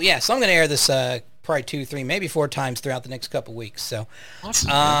 But cool, yeah. So I'm going to air this probably 2, 3, maybe 4 times throughout the next couple weeks. So, awesome.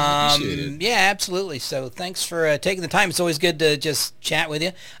 Appreciate it. Yeah, absolutely. So thanks for taking the time. It's always good to just chat with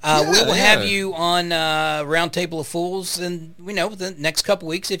you. We will have you on Roundtable of Fools, and the next couple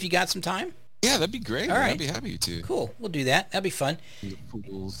weeks if you got some time. Yeah, that'd be great. All right. I'd be happy to. Cool. We'll do that. That'd be fun.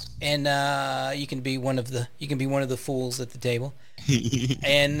 Fools. And you can be one of the fools at the table.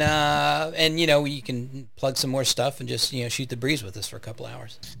 and you can plug some more stuff and just shoot the breeze with us for a couple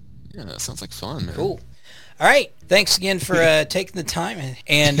hours. Yeah, that sounds like fun, man. Cool. All right. Thanks again for taking the time,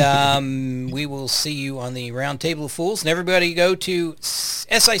 and we will see you on the Roundtable of Fools. And everybody go to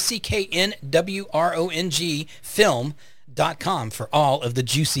SICKNWRONG film.com for all of the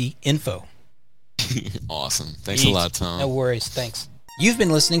juicy info. Awesome. Thanks a lot, Tom. No worries. Thanks. You've been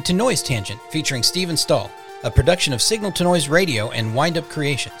listening to Noise Tangent featuring Steven Stahl, a production of Signal to Noise Radio and Wind Up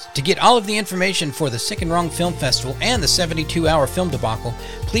Creations. To get all of the information for the Sick and Wrong Film Festival and the 72-hour film debacle,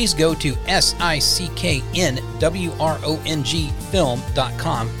 please go to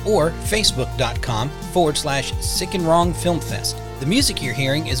SICKNWRONGfilm.com or facebook.com/Sick and Wrong Film Fest. The music you're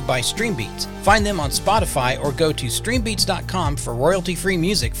hearing is by Streambeats. Find them on Spotify or go to streambeats.com for royalty-free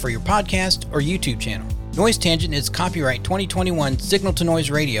music for your podcast or YouTube channel. Noise Tangent is copyright 2021 Signal to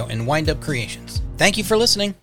Noise Radio and Wind Up Creations. Thank you for listening.